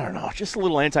 I don't know, just a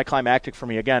little anticlimactic for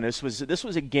me. Again, this was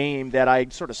a game that I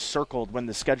sort of circled when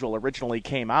the schedule originally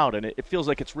came out, and it feels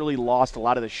like it's really lost a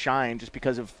lot of the shine just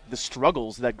because of the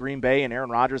struggles that Green Bay and Aaron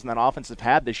Rodgers and that offense have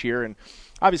had this year. And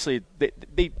obviously,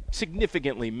 they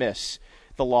significantly miss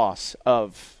the loss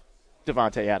of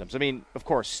Davante Adams. I mean, of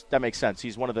course, that makes sense.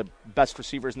 He's one of the best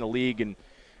receivers in the league and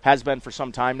has been for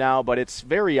some time now, but it's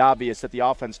very obvious that the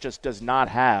offense just does not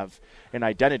have an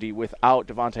identity without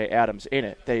Davante Adams in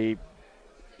it.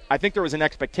 I think there was an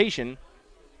expectation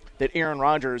that Aaron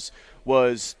Rodgers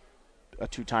was a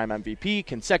 2-time MVP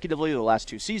consecutively the last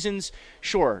 2 seasons.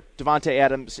 Sure, Davante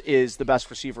Adams is the best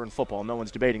receiver in football. No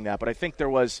one's debating that. But I think there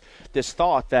was this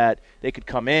thought that they could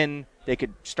come in, they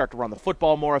could start to run the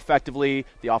football more effectively.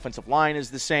 The offensive line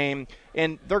is the same.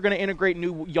 And they're going to integrate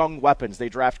new young weapons. They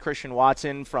draft Christian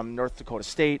Watson from North Dakota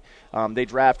State. They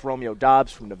draft Romeo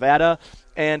Doubs from Nevada.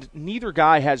 And neither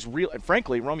guy has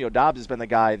frankly, Romeo Doubs has been the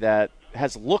guy that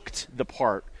has looked the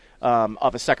part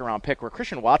of a second-round pick, where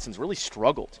Christian Watson's really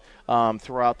struggled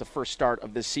throughout the first start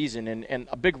of this season. And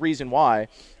a big reason why,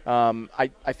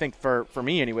 I think for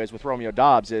me anyways, with Romeo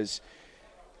Doubs is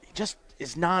he just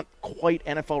is not quite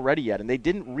NFL ready yet. And they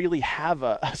didn't really have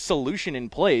a solution in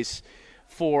place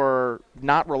for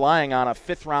not relying on a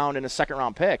 5th round and a 2nd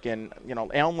round pick. And,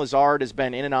 Allen Lazard has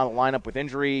been in and out of the lineup with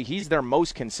injury. He's their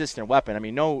most consistent weapon. I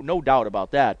mean, no doubt about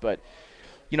that. But,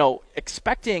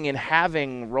 expecting and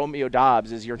having Romeo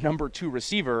Doubs as your number 2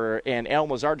 receiver and Allen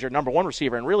Lazard your number 1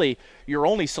 receiver, and really your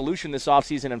only solution this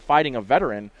offseason in fighting a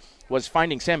veteran was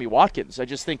finding Sammy Watkins, I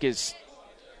just think is,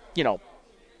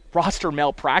 roster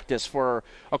malpractice for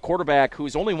a quarterback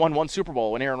who's only won 1 Super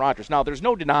Bowl in Aaron Rodgers. Now, there's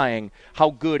no denying how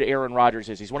good Aaron Rodgers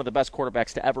is. He's one of the best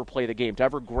quarterbacks to ever play the game, to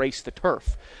ever grace the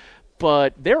turf.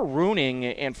 But they're ruining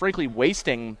and, frankly,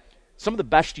 wasting some of the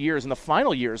best years in the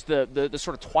final years, the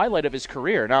sort of twilight of his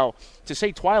career. Now, to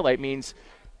say twilight means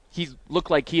he looked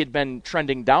like he had been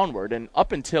trending downward. And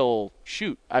up until,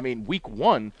 week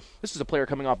 1, this is a player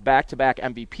coming off back-to-back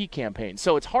MVP campaigns.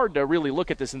 So it's hard to really look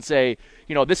at this and say,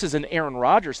 this is an Aaron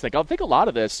Rodgers thing. I think a lot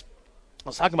of this, I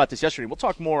was talking about this yesterday. We'll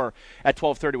talk more at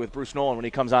 12:30 with Bruce Nolan when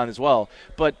he comes on as well.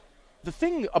 But the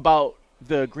thing about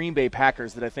the Green Bay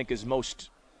Packers that I think is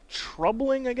most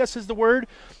troubling, I guess is the word,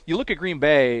 you look at Green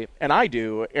Bay, and I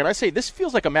do, and I say this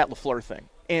feels like a Matt LaFleur thing.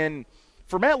 And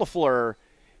for Matt LaFleur,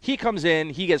 he comes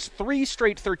in, he gets 3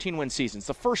 straight 13-win seasons,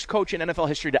 the first coach in NFL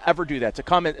history to ever do that, to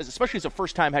come in, especially as a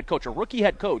first-time head coach, a rookie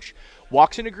head coach,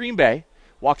 walks into Green Bay,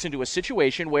 walks into a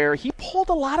situation where he pulled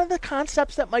a lot of the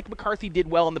concepts that Mike McCarthy did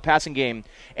well in the passing game,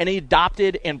 and he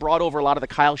adopted and brought over a lot of the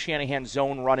Kyle Shanahan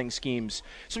zone running schemes.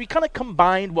 So he kind of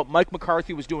combined what Mike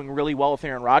McCarthy was doing really well with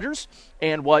Aaron Rodgers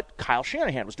and what Kyle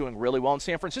Shanahan was doing really well in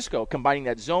San Francisco, combining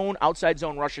that outside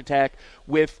zone rush attack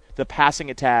with the passing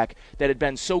attack that had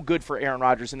been so good for Aaron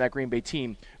Rodgers and that Green Bay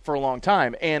team for a long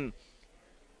time. And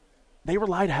they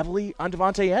relied heavily on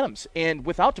Davante Adams. And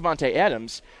without Davante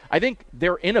Adams, I think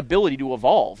their inability to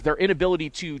evolve, their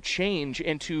inability to change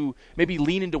and to maybe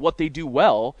lean into what they do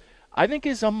well, I think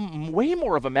is way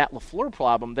more of a Matt LaFleur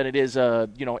problem than it is a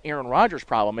Aaron Rodgers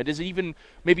problem. It is even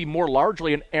maybe more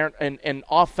largely an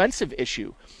offensive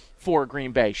issue for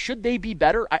Green Bay. Should they be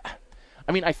better?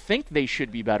 I think they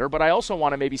should be better, but I also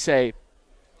want to maybe say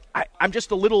I'm just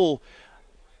a little –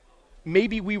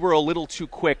 maybe we were a little too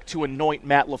quick to anoint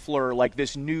Matt LaFleur like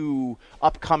this new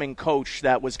upcoming coach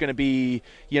that was going to be,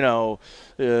 the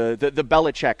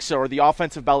Belichick or the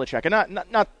offensive Belichick. And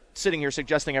not sitting here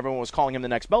suggesting everyone was calling him the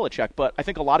next Belichick, but I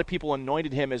think a lot of people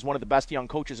anointed him as one of the best young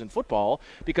coaches in football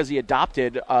because he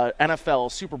adopted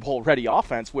NFL Super Bowl-ready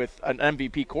offense with an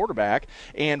MVP quarterback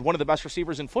and one of the best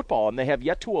receivers in football. And they have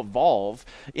yet to evolve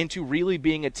into really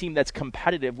being a team that's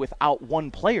competitive without one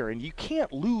player. And you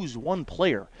can't lose one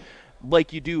player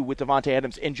like you do with Davante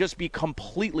Adams and just be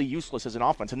completely useless as an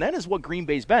offense. And that is what Green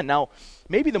Bay's been. Now,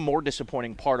 maybe the more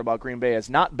disappointing part about Green Bay has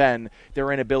not been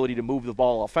their inability to move the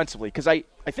ball offensively, because I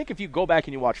think if you go back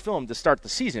and you watch film to start the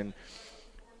season,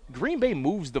 Green Bay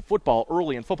moves the football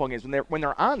early in football games. When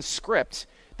they're on script,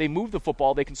 they move the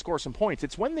football, they can score some points.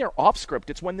 It's when they're off script,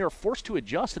 it's when they're forced to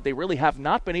adjust that they really have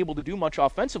not been able to do much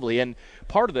offensively. And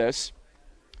part of this,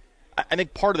 I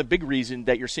think part of the big reason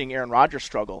that you're seeing Aaron Rodgers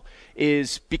struggle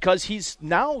is because he's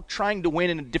now trying to win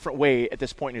in a different way at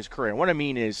this point in his career. And what I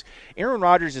mean is Aaron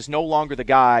Rodgers is no longer the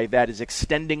guy that is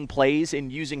extending plays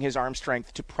and using his arm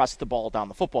strength to press the ball down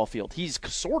the football field. He's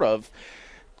sort of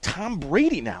Tom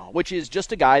Brady now, which is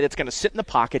just a guy that's going to sit in the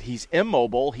pocket. He's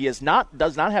immobile. He does not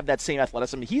have that same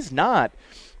athleticism. He's not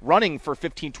running for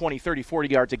 15, 20, 30, 40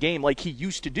 yards a game like he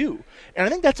used to do. And I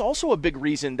think that's also a big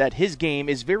reason that his game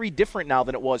is very different now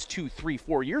than it was 2, 3,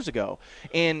 4 years ago.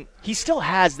 And he still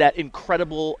has that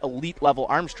incredible elite-level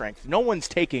arm strength. No one's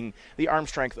taking the arm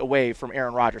strength away from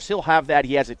Aaron Rodgers. He'll have that.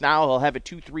 He has it now. He'll have it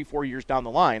 2, 3, 4 years down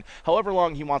the line, however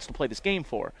long he wants to play this game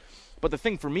for. But the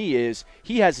thing for me is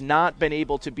he has not been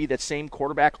able to be that same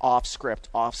quarterback off script,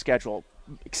 off schedule,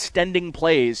 extending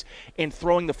plays and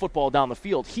throwing the football down the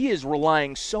field. He is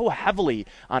relying so heavily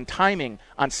on timing,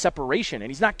 on separation,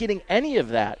 and he's not getting any of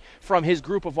that from his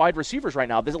group of wide receivers right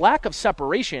now. The lack of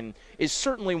separation is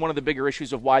certainly one of the bigger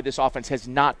issues of why this offense has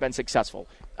not been successful.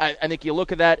 I think you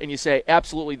look at that and you say,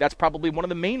 absolutely, that's probably one of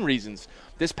the main reasons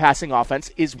this passing offense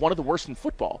is one of the worst in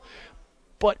football.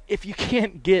 But if you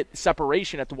can't get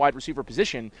separation at the wide receiver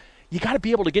position, you got to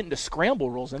be able to get into scramble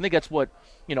rules. And I think that's what,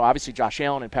 obviously Josh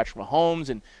Allen and Patrick Mahomes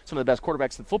and some of the best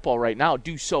quarterbacks in football right now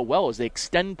do so well is they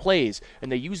extend plays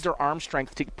and they use their arm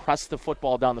strength to press the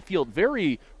football down the field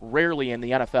very rarely in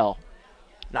the NFL.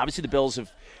 And obviously the Bills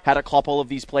have had a couple of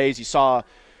these plays. You saw,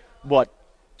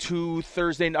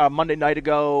 Monday night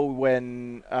ago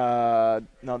when,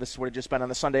 this would have just been on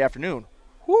the Sunday afternoon.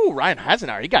 Whoo, Ryan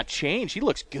Hasenauer, he got changed. He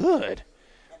looks good.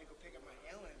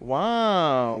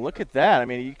 Wow, look at that. I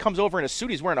mean, he comes over in a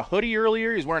suit. He's wearing a hoodie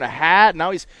earlier. He's wearing a hat.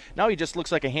 Now he just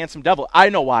looks like a handsome devil. I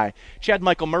know why. Chad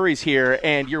Michael Murray's here,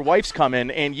 and your wife's coming,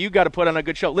 and you got to put on a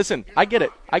good show. Listen, I get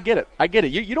it.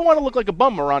 You don't want to look like a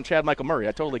bum around Chad Michael Murray.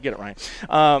 I totally get it, Ryan.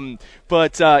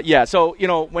 So,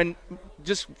 when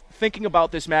just thinking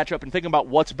about this matchup and thinking about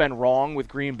what's been wrong with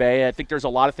Green Bay, I think there's a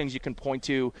lot of things you can point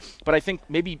to, but I think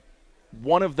maybe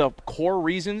one of the core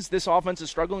reasons this offense is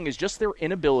struggling is just their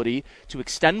inability to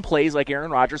extend plays like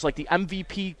Aaron Rodgers, like the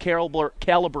MVP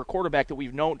caliber quarterback that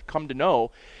we've come to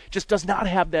know, just does not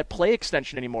have that play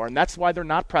extension anymore, and that's why they're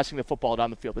not pressing the football down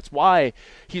the field. It's why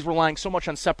he's relying so much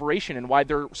on separation and why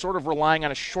they're sort of relying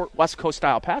on a short West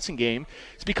Coast-style passing game.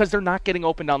 It's because they're not getting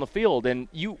open down the field, and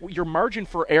your margin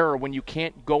for error when you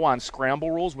can't go on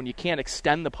scramble rules, when you can't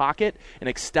extend the pocket and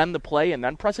extend the play and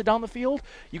then press it down the field,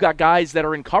 you got guys that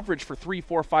are in coverage for 3,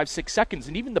 4, 5, 6 seconds,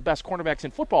 and even the best cornerbacks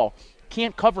in football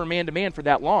can't cover man-to-man for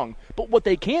that long. But what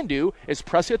they can do is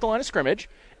press you at the line of scrimmage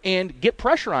and get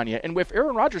pressure on you. And if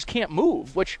Aaron Rodgers can't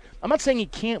move, which I'm not saying he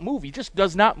can't move, he just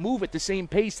does not move at the same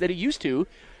pace that he used to,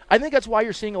 I think that's why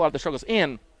you're seeing a lot of the struggles.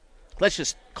 And let's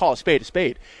just call a spade a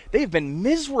spade. They've been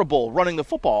miserable running the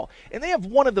football, and they have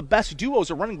one of the best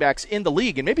duos of running backs in the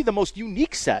league, and maybe the most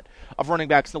unique set of running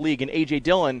backs in the league in A.J.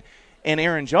 Dillon and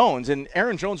Aaron Jones. And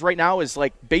Aaron Jones right now is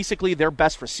like basically their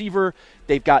best receiver.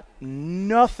 They've got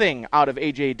nothing out of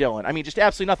A.J. Dillon. I mean, just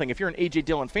absolutely nothing. If you're an A.J.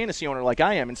 Dillon fantasy owner like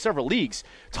I am in several leagues,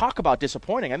 talk about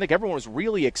disappointing. I think everyone was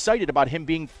really excited about him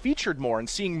being featured more and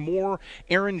seeing more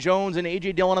Aaron Jones and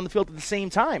A.J. Dillon on the field at the same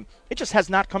time. It just has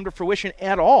not come to fruition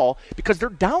at all because they're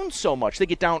down so much. They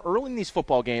get down early in these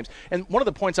football games. And one of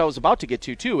the points I was about to get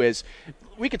to, too, is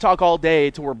we could talk all day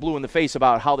till we're blue in the face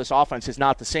about how this offense is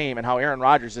not the same and how Aaron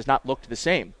Rodgers does not look the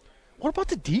same. What about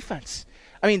the defense?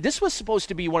 I mean, this was supposed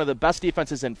to be one of the best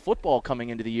defenses in football coming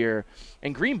into the year,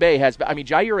 and Green Bay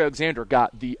Jair Alexander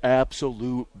got the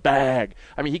absolute bag.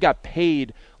 I mean, he got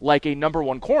paid like a number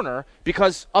one corner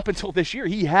because up until this year,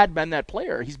 he had been that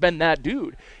player. He's been that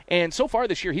dude. And so far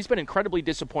this year, he's been incredibly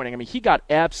disappointing. I mean, he got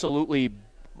absolutely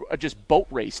just boat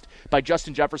raced by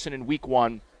Justin Jefferson in week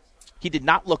 1. He did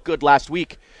not look good last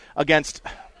week against,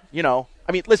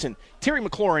 listen, Terry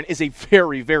McLaurin is a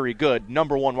very, very good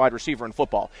number one wide receiver in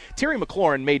football. Terry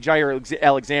McLaurin made Jair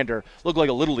Alexander look like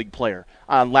a Little League player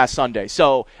on last Sunday.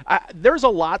 So there's a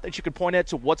lot that you could point at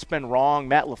to what's been wrong.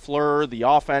 Matt LaFleur, the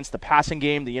offense, the passing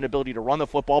game, the inability to run the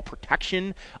football,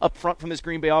 protection up front from this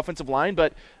Green Bay offensive line.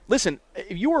 But listen,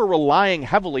 if you were relying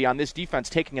heavily on this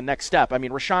defense taking a next step,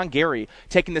 Rashawn Gary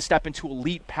taking the step into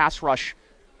elite pass rush,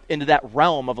 into that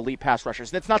realm of elite pass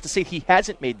rushers. That's not to say he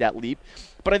hasn't made that leap,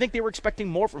 but I think they were expecting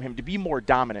more from him, to be more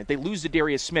dominant. They lose to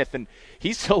Darius Smith, and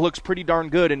he still looks pretty darn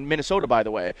good in Minnesota, by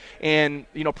the way. And,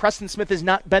 Preston Smith has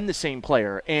not been the same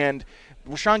player. And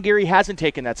Rashawn Gary hasn't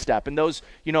taken that step, and those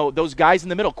guys in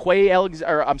the middle,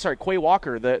 Quay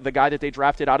Walker, the guy that they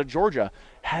drafted out of Georgia,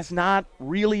 has not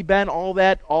really been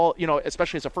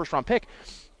especially as a first-round pick.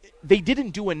 They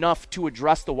didn't do enough to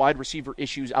address the wide receiver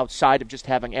issues outside of just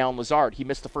having Allen Lazard. He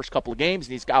missed the first couple of games,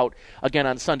 and he's out again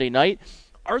on Sunday night.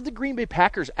 Are the Green Bay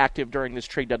Packers active during this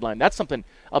trade deadline? That's something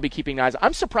I'll be keeping an eye on.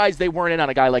 I'm surprised they weren't in on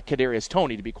a guy like Kadarius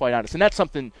Toney, to be quite honest. And that's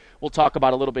something we'll talk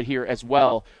about a little bit here as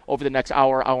well over the next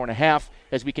hour and a half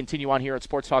as we continue on here at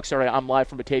Sports Talk Saturday. I'm live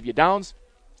from Batavia Downs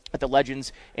at the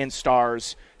Legends and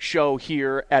Stars show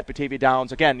here at Batavia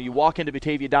Downs. Again, you walk into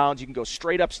Batavia Downs, you can go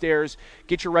straight upstairs,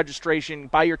 get your registration,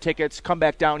 buy your tickets, come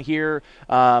back down here.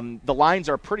 The lines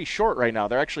are pretty short right now.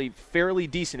 They're actually fairly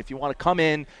decent. If you want to come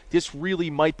in, this really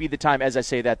might be the time. As I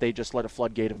say that, they just let a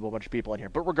floodgate of a bunch of people in here.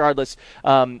 But regardless,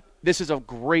 this is a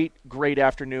great, great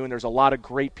afternoon. There's a lot of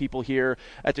great people here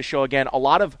at the show. Again, a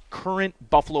lot of current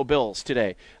Buffalo Bills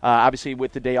today, obviously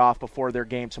with the day off before their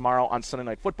game tomorrow on Sunday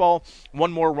Night Football.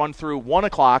 One more run through. 1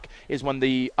 o'clock is when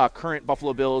the current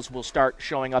Buffalo Bills will start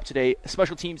showing up today.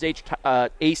 Special teams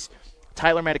ace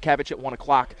Tyler Matakevich at 1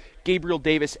 o'clock. Gabriel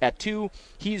Davis at 2.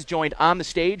 He's joined on the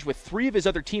stage with 3 of his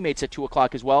other teammates at 2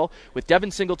 o'clock as well, with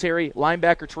Devin Singletary,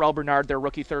 linebacker Terrell Bernard, their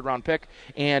rookie third-round pick,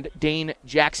 and Dane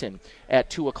Jackson at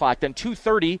 2 o'clock. Then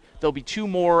 2:30, there'll be 2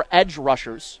 more edge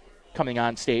rushers coming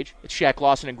on stage. It's Shaq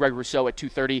Lawson and Greg Rousseau at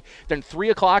 2:30. Then 3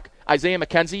 o'clock, Isaiah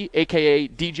McKenzie, a.k.a.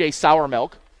 DJ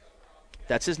Sourmilk.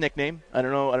 That's his nickname. I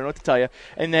don't know what to tell you.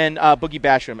 And then Boogie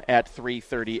Basham at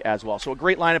 3:30 as well. So a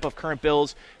great lineup of current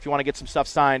Bills. If you want to get some stuff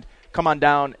signed, come on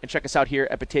down and check us out here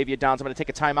at Batavia Downs. I'm going to take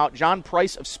a timeout. John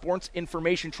Price of Sports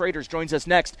Information Traders joins us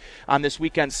next on this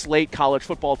weekend slate, college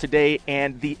football today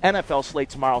and the NFL slate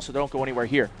tomorrow. So don't go anywhere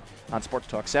here on Sports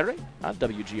Talk Saturday on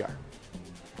WGR.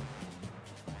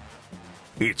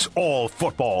 It's all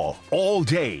football, all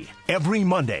day, every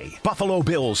Monday. Buffalo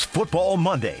Bills Football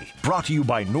Monday. Brought to you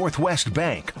by Northwest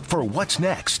Bank. For what's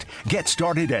next, get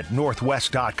started at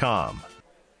northwest.com.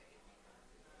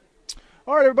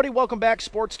 All right, everybody, welcome back.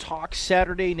 Sports Talk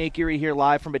Saturday. Nate Geary here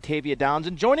live from Batavia Downs.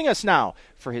 And joining us now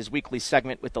for his weekly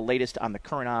segment with the latest on the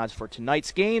current odds for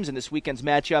tonight's games and this weekend's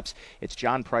matchups, it's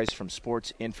John Price from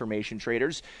Sports Information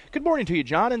Traders. Good morning to you,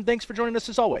 John, and thanks for joining us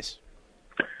as always.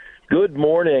 Good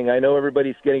morning. I know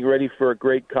everybody's getting ready for a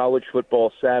great college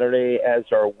football Saturday, as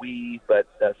are we, but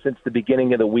since the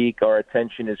beginning of the week, our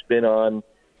attention has been on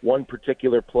one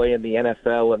particular play in the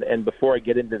NFL, and before I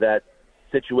get into that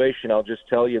situation, I'll just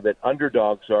tell you that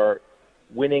underdogs are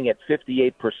winning at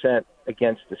 58%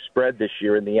 against the spread this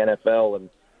year in the NFL, and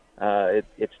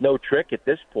it's no trick at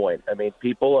this point. I mean,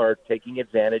 people are taking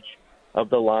advantage of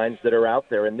the lines that are out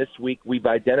there, and this week we've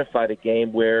identified a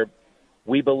game where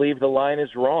we believe the line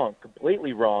is wrong,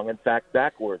 completely wrong, in fact,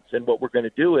 backwards. And what we're going to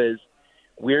do is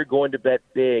we're going to bet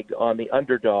big on the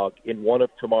underdog in one of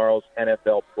tomorrow's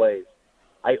NFL plays.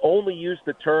 I only use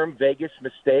the term Vegas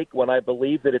mistake when I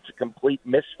believe that it's a complete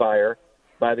misfire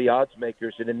by the odds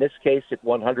makers, and in this case, it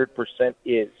 100%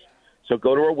 is. So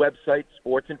go to our website,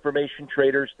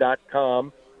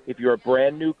 sportsinformationtraders.com. If you're a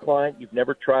brand-new client, you've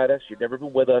never tried us, you've never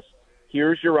been with us,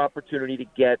 here's your opportunity to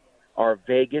get our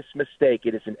Vegas mistake.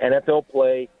 It is an NFL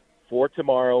play for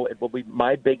tomorrow. It will be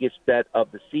my biggest bet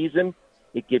of the season.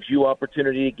 It gives you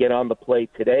opportunity to get on the play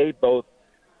today, both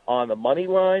on the money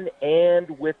line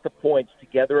and with the points.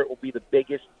 Together, it will be the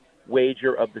biggest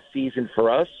wager of the season for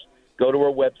us. Go to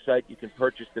our website. You can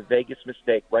purchase the Vegas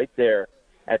mistake right there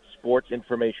at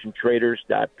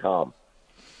sportsinformationtraders.com.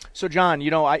 So, John,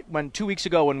 when 2 weeks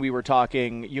ago when we were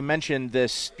talking, you mentioned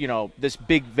this, this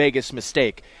big Vegas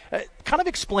mistake. Kind of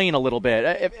explain a little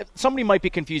bit. If somebody might be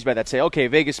confused by that. Say, okay,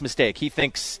 Vegas mistake. He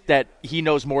thinks that he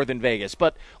knows more than Vegas.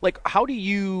 But, how do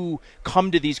you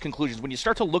come to these conclusions when you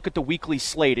start to look at the weekly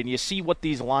slate and you see what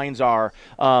these lines are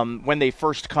when they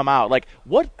first come out?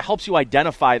 What helps you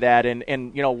identify that?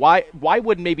 And why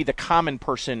would maybe the common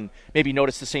person maybe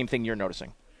notice the same thing you're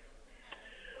noticing?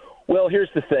 Well, here's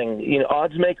the thing.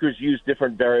 Odds makers use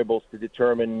different variables to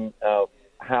determine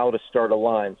how to start a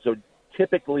line. So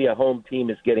typically a home team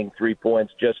is getting 3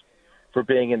 points just for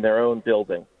being in their own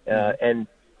building. And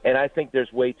I think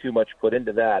there's way too much put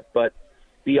into that. But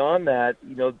beyond that,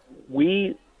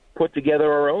 we put together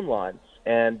our own lines.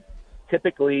 And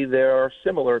typically they are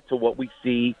similar to what we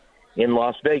see in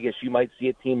Las Vegas. You might see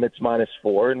a team that's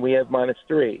 -4 and we have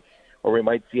 -3. Or we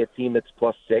might see a team that's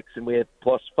 +6 and we have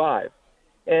 +5.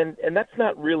 And that's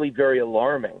not really very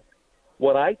alarming.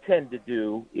 What I tend to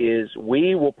do is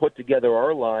we will put together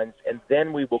our lines, and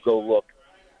then we will go look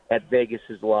at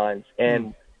Vegas's lines.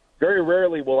 And very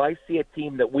rarely will I see a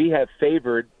team that we have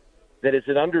favored that is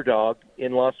an underdog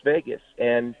in Las Vegas.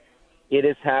 And It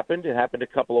has happened. It happened a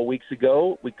couple of weeks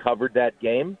ago. We covered that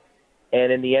game.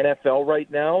 And in the NFL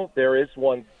right now, there is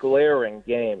one glaring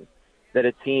game that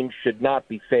a team should not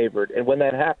be favored. And when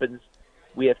that happens,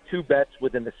 we have two bets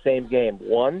within the same game.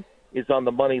 One is on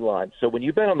the money line. So when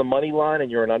you bet on the money line and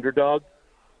you're an underdog,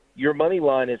 your money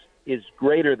line is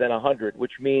greater than 100,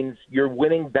 which means you're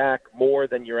winning back more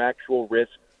than your actual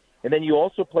risk. And then you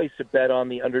also place a bet on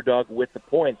the underdog with the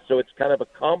points. So it's kind of a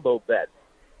combo bet.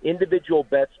 Individual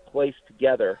bets placed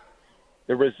together.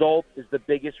 The result is the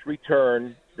biggest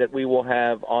return that we will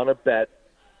have on a bet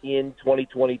in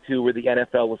 2022 where the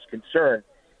NFL is concerned.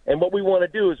 And what we want to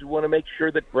do is we want to make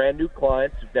sure that brand new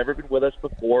clients who've never been with us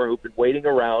before, who've been waiting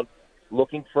around,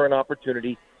 looking for an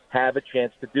opportunity, have a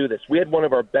chance to do this. We had one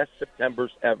of our best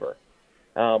Septembers ever.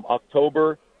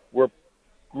 October, we're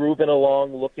grooving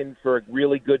along, looking for a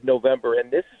really good November,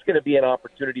 and this is going to be an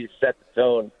opportunity to set the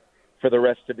tone for the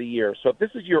rest of the year. So if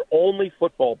this is your only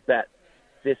football bet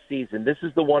this season, this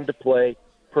is the one to play.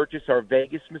 Purchase our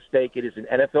Vegas Mistake. It is an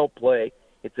NFL play.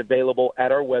 It's available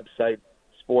at our website,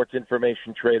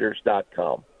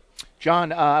 sportsinformationtraders.com.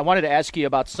 John, I wanted to ask you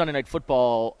about Sunday Night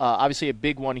Football. Obviously a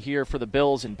big one here for the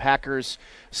Bills and Packers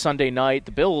Sunday night.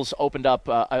 The Bills opened up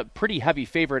a pretty heavy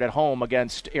favorite at home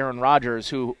against Aaron Rodgers,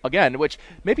 who, again, which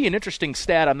may be an interesting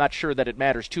stat. I'm not sure that it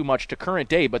matters too much to current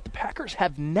day, but the Packers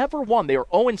have never won. They are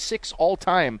 0-6 all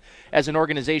time as an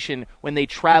organization when they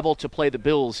travel to play the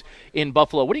Bills in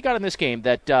Buffalo. What do you got in this game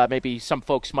that maybe some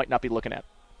folks might not be looking at?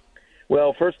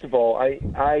 Well, first of all,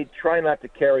 I try not to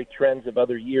carry trends of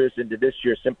other years into this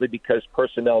year simply because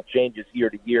personnel changes year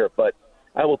to year. But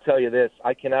I will tell you this,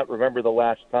 I cannot remember the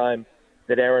last time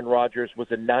that Aaron Rodgers was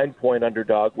a 9-point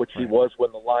underdog, which he was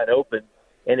when the line opened,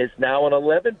 and is now an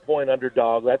 11-point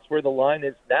underdog. That's where the line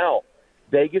is now.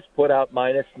 Vegas put out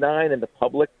 -9, and the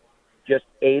public just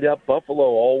ate up Buffalo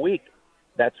all week.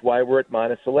 That's why we're at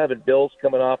 -11. Bills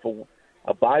coming off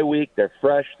a bye week. They're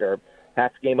fresh. They're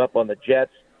half game up on the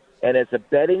Jets. And as a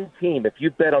betting team, if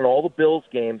you bet on all the Bills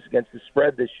games against the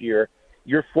spread this year,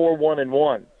 you're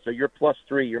 4-1-1. So you're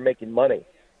 +3. You're making money.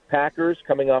 Packers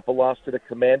coming off a loss to the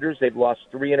Commanders. They've lost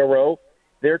 3 in a row.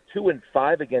 They're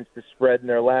 2-5 against the spread in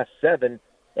their last 7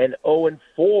 and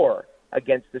 0-4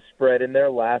 against the spread in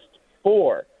their last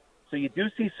 4. So you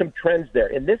do see some trends there.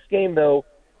 In this game, though,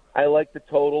 I like the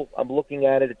total. I'm looking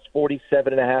at it. It's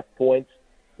 47.5 points.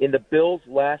 In the Bills'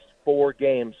 last 4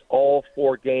 games, all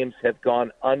 4 games have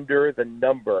gone under the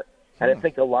number. And I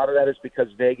think a lot of that is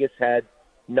because Vegas had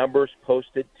numbers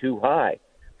posted too high.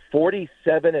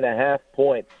 47.5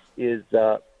 points is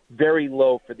very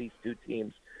low for these two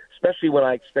teams, especially when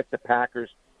I expect the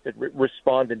Packers to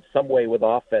respond in some way with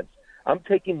offense. I'm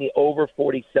taking the over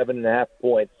 47.5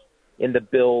 points in the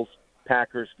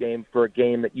Bills-Packers game for a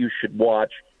game that you should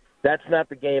watch. That's not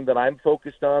the game that I'm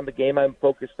focused on. The game I'm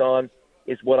focused on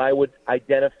is what I would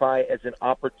identify as an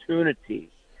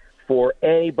opportunity for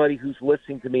anybody who's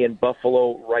listening to me in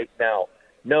Buffalo right now.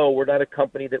 No, we're not a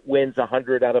company that wins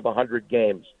 100 out of 100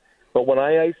 games. But when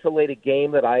I isolate a game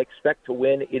that I expect to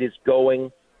win, it is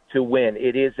going to win.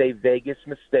 It is a Vegas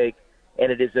Mistake,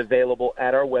 and it is available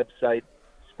at our website,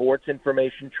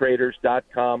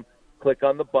 sportsinformationtraders.com. Click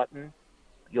on the button.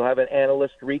 You'll have an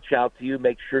analyst reach out to you,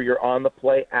 make sure you're on the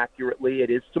play accurately.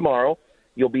 It is tomorrow.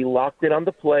 You'll be locked in on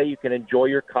the play. You can enjoy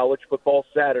your college football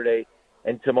Saturday.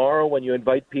 And tomorrow, when you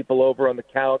invite people over on the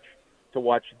couch to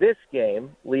watch this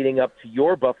game leading up to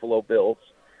your Buffalo Bills,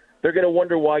 they're going to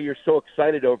wonder why you're so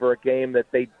excited over a game that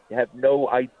they have no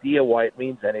idea why it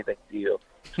means anything to you.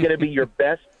 It's going to be your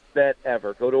best bet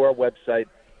ever. Go to our website,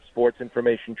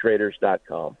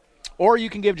 sportsinformationtraders.com. Or you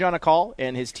can give John a call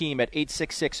and his team at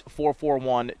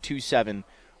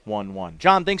 866-441-2711.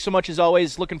 John, thanks so much as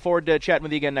always. Looking forward to chatting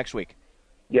with you again next week.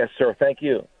 Yes, sir. Thank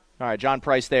you. All right, John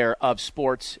Price there of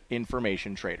Sports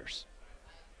Information Traders.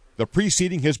 The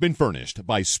preceding has been furnished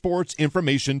by Sports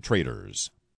Information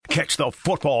Traders. Catch the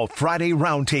Football Friday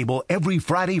Roundtable every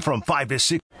Friday from 5 to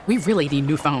 6. We really need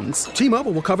new phones.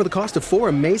 T-Mobile will cover the cost of 4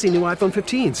 amazing new iPhone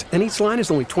 15s, and each line is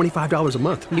only $25 a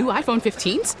month. New iPhone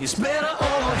 15s? It's better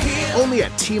over here. Only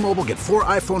at T-Mobile, get 4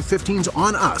 iPhone 15s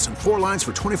on us and 4 lines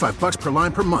for $25 per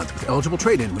line per month with eligible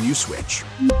trade-in when you switch.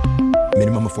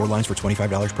 Minimum of 4 lines for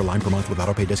 $25 per line per month with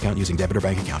autopay discount using debit or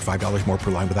bank account. $5 more per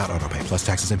line without autopay, plus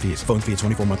taxes and fees. Phone fee at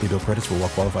 24 monthly bill credits for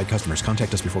well-qualified customers.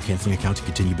 Contact us before canceling account to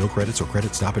continue bill credits or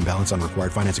credit stop and balance on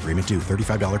required finance agreement due.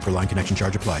 $35 per line connection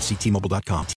charge applies. See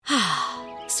T-Mobile.com.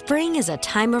 Spring is a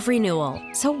time of renewal,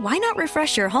 so why not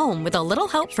refresh your home with a little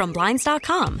help from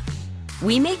Blinds.com?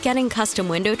 We make getting custom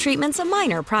window treatments a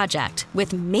minor project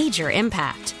with major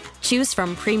impact. Choose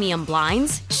from premium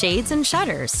blinds, shades, and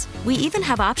shutters. We even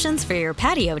have options for your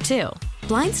patio, too.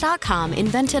 Blinds.com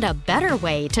invented a better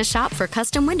way to shop for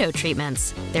custom window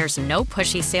treatments. There's no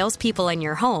pushy salespeople in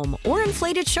your home or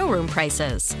inflated showroom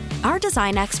prices. Our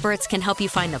design experts can help you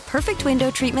find the perfect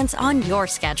window treatments on your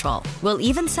schedule. We'll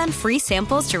even send free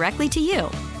samples directly to you.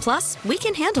 Plus, we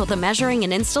can handle the measuring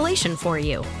and installation for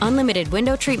you. Unlimited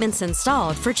window treatments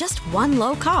installed for just one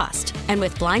low cost. And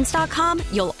with Blinds.com,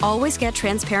 you'll always get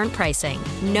transparent pricing.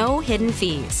 No hidden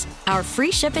fees. Our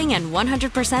free shipping and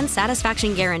 100%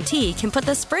 satisfaction guarantee can put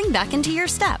the spring back into your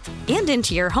step and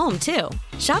into your home, too.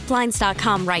 Shop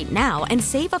Blinds.com right now and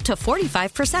save up to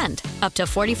 45%. Up to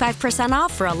 45%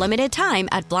 off for a limited time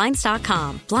at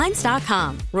Blinds.com.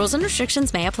 Blinds.com. Rules and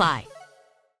restrictions may apply.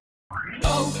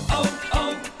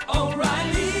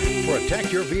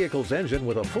 Protect your vehicle's engine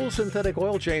with a full synthetic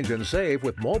oil change and save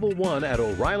with Mobil 1 at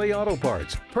O'Reilly Auto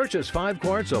Parts. Purchase 5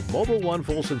 quarts of Mobil 1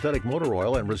 full synthetic motor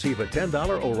oil and receive a $10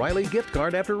 O'Reilly gift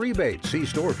card after rebate. See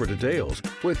store for details.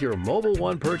 With your Mobil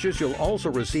 1 purchase, you'll also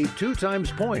receive 2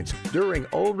 times points during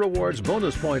O Rewards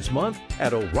Bonus Points Month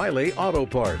at O'Reilly Auto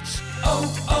Parts.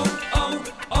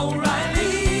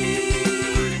 O'Reilly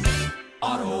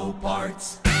Auto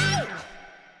Parts.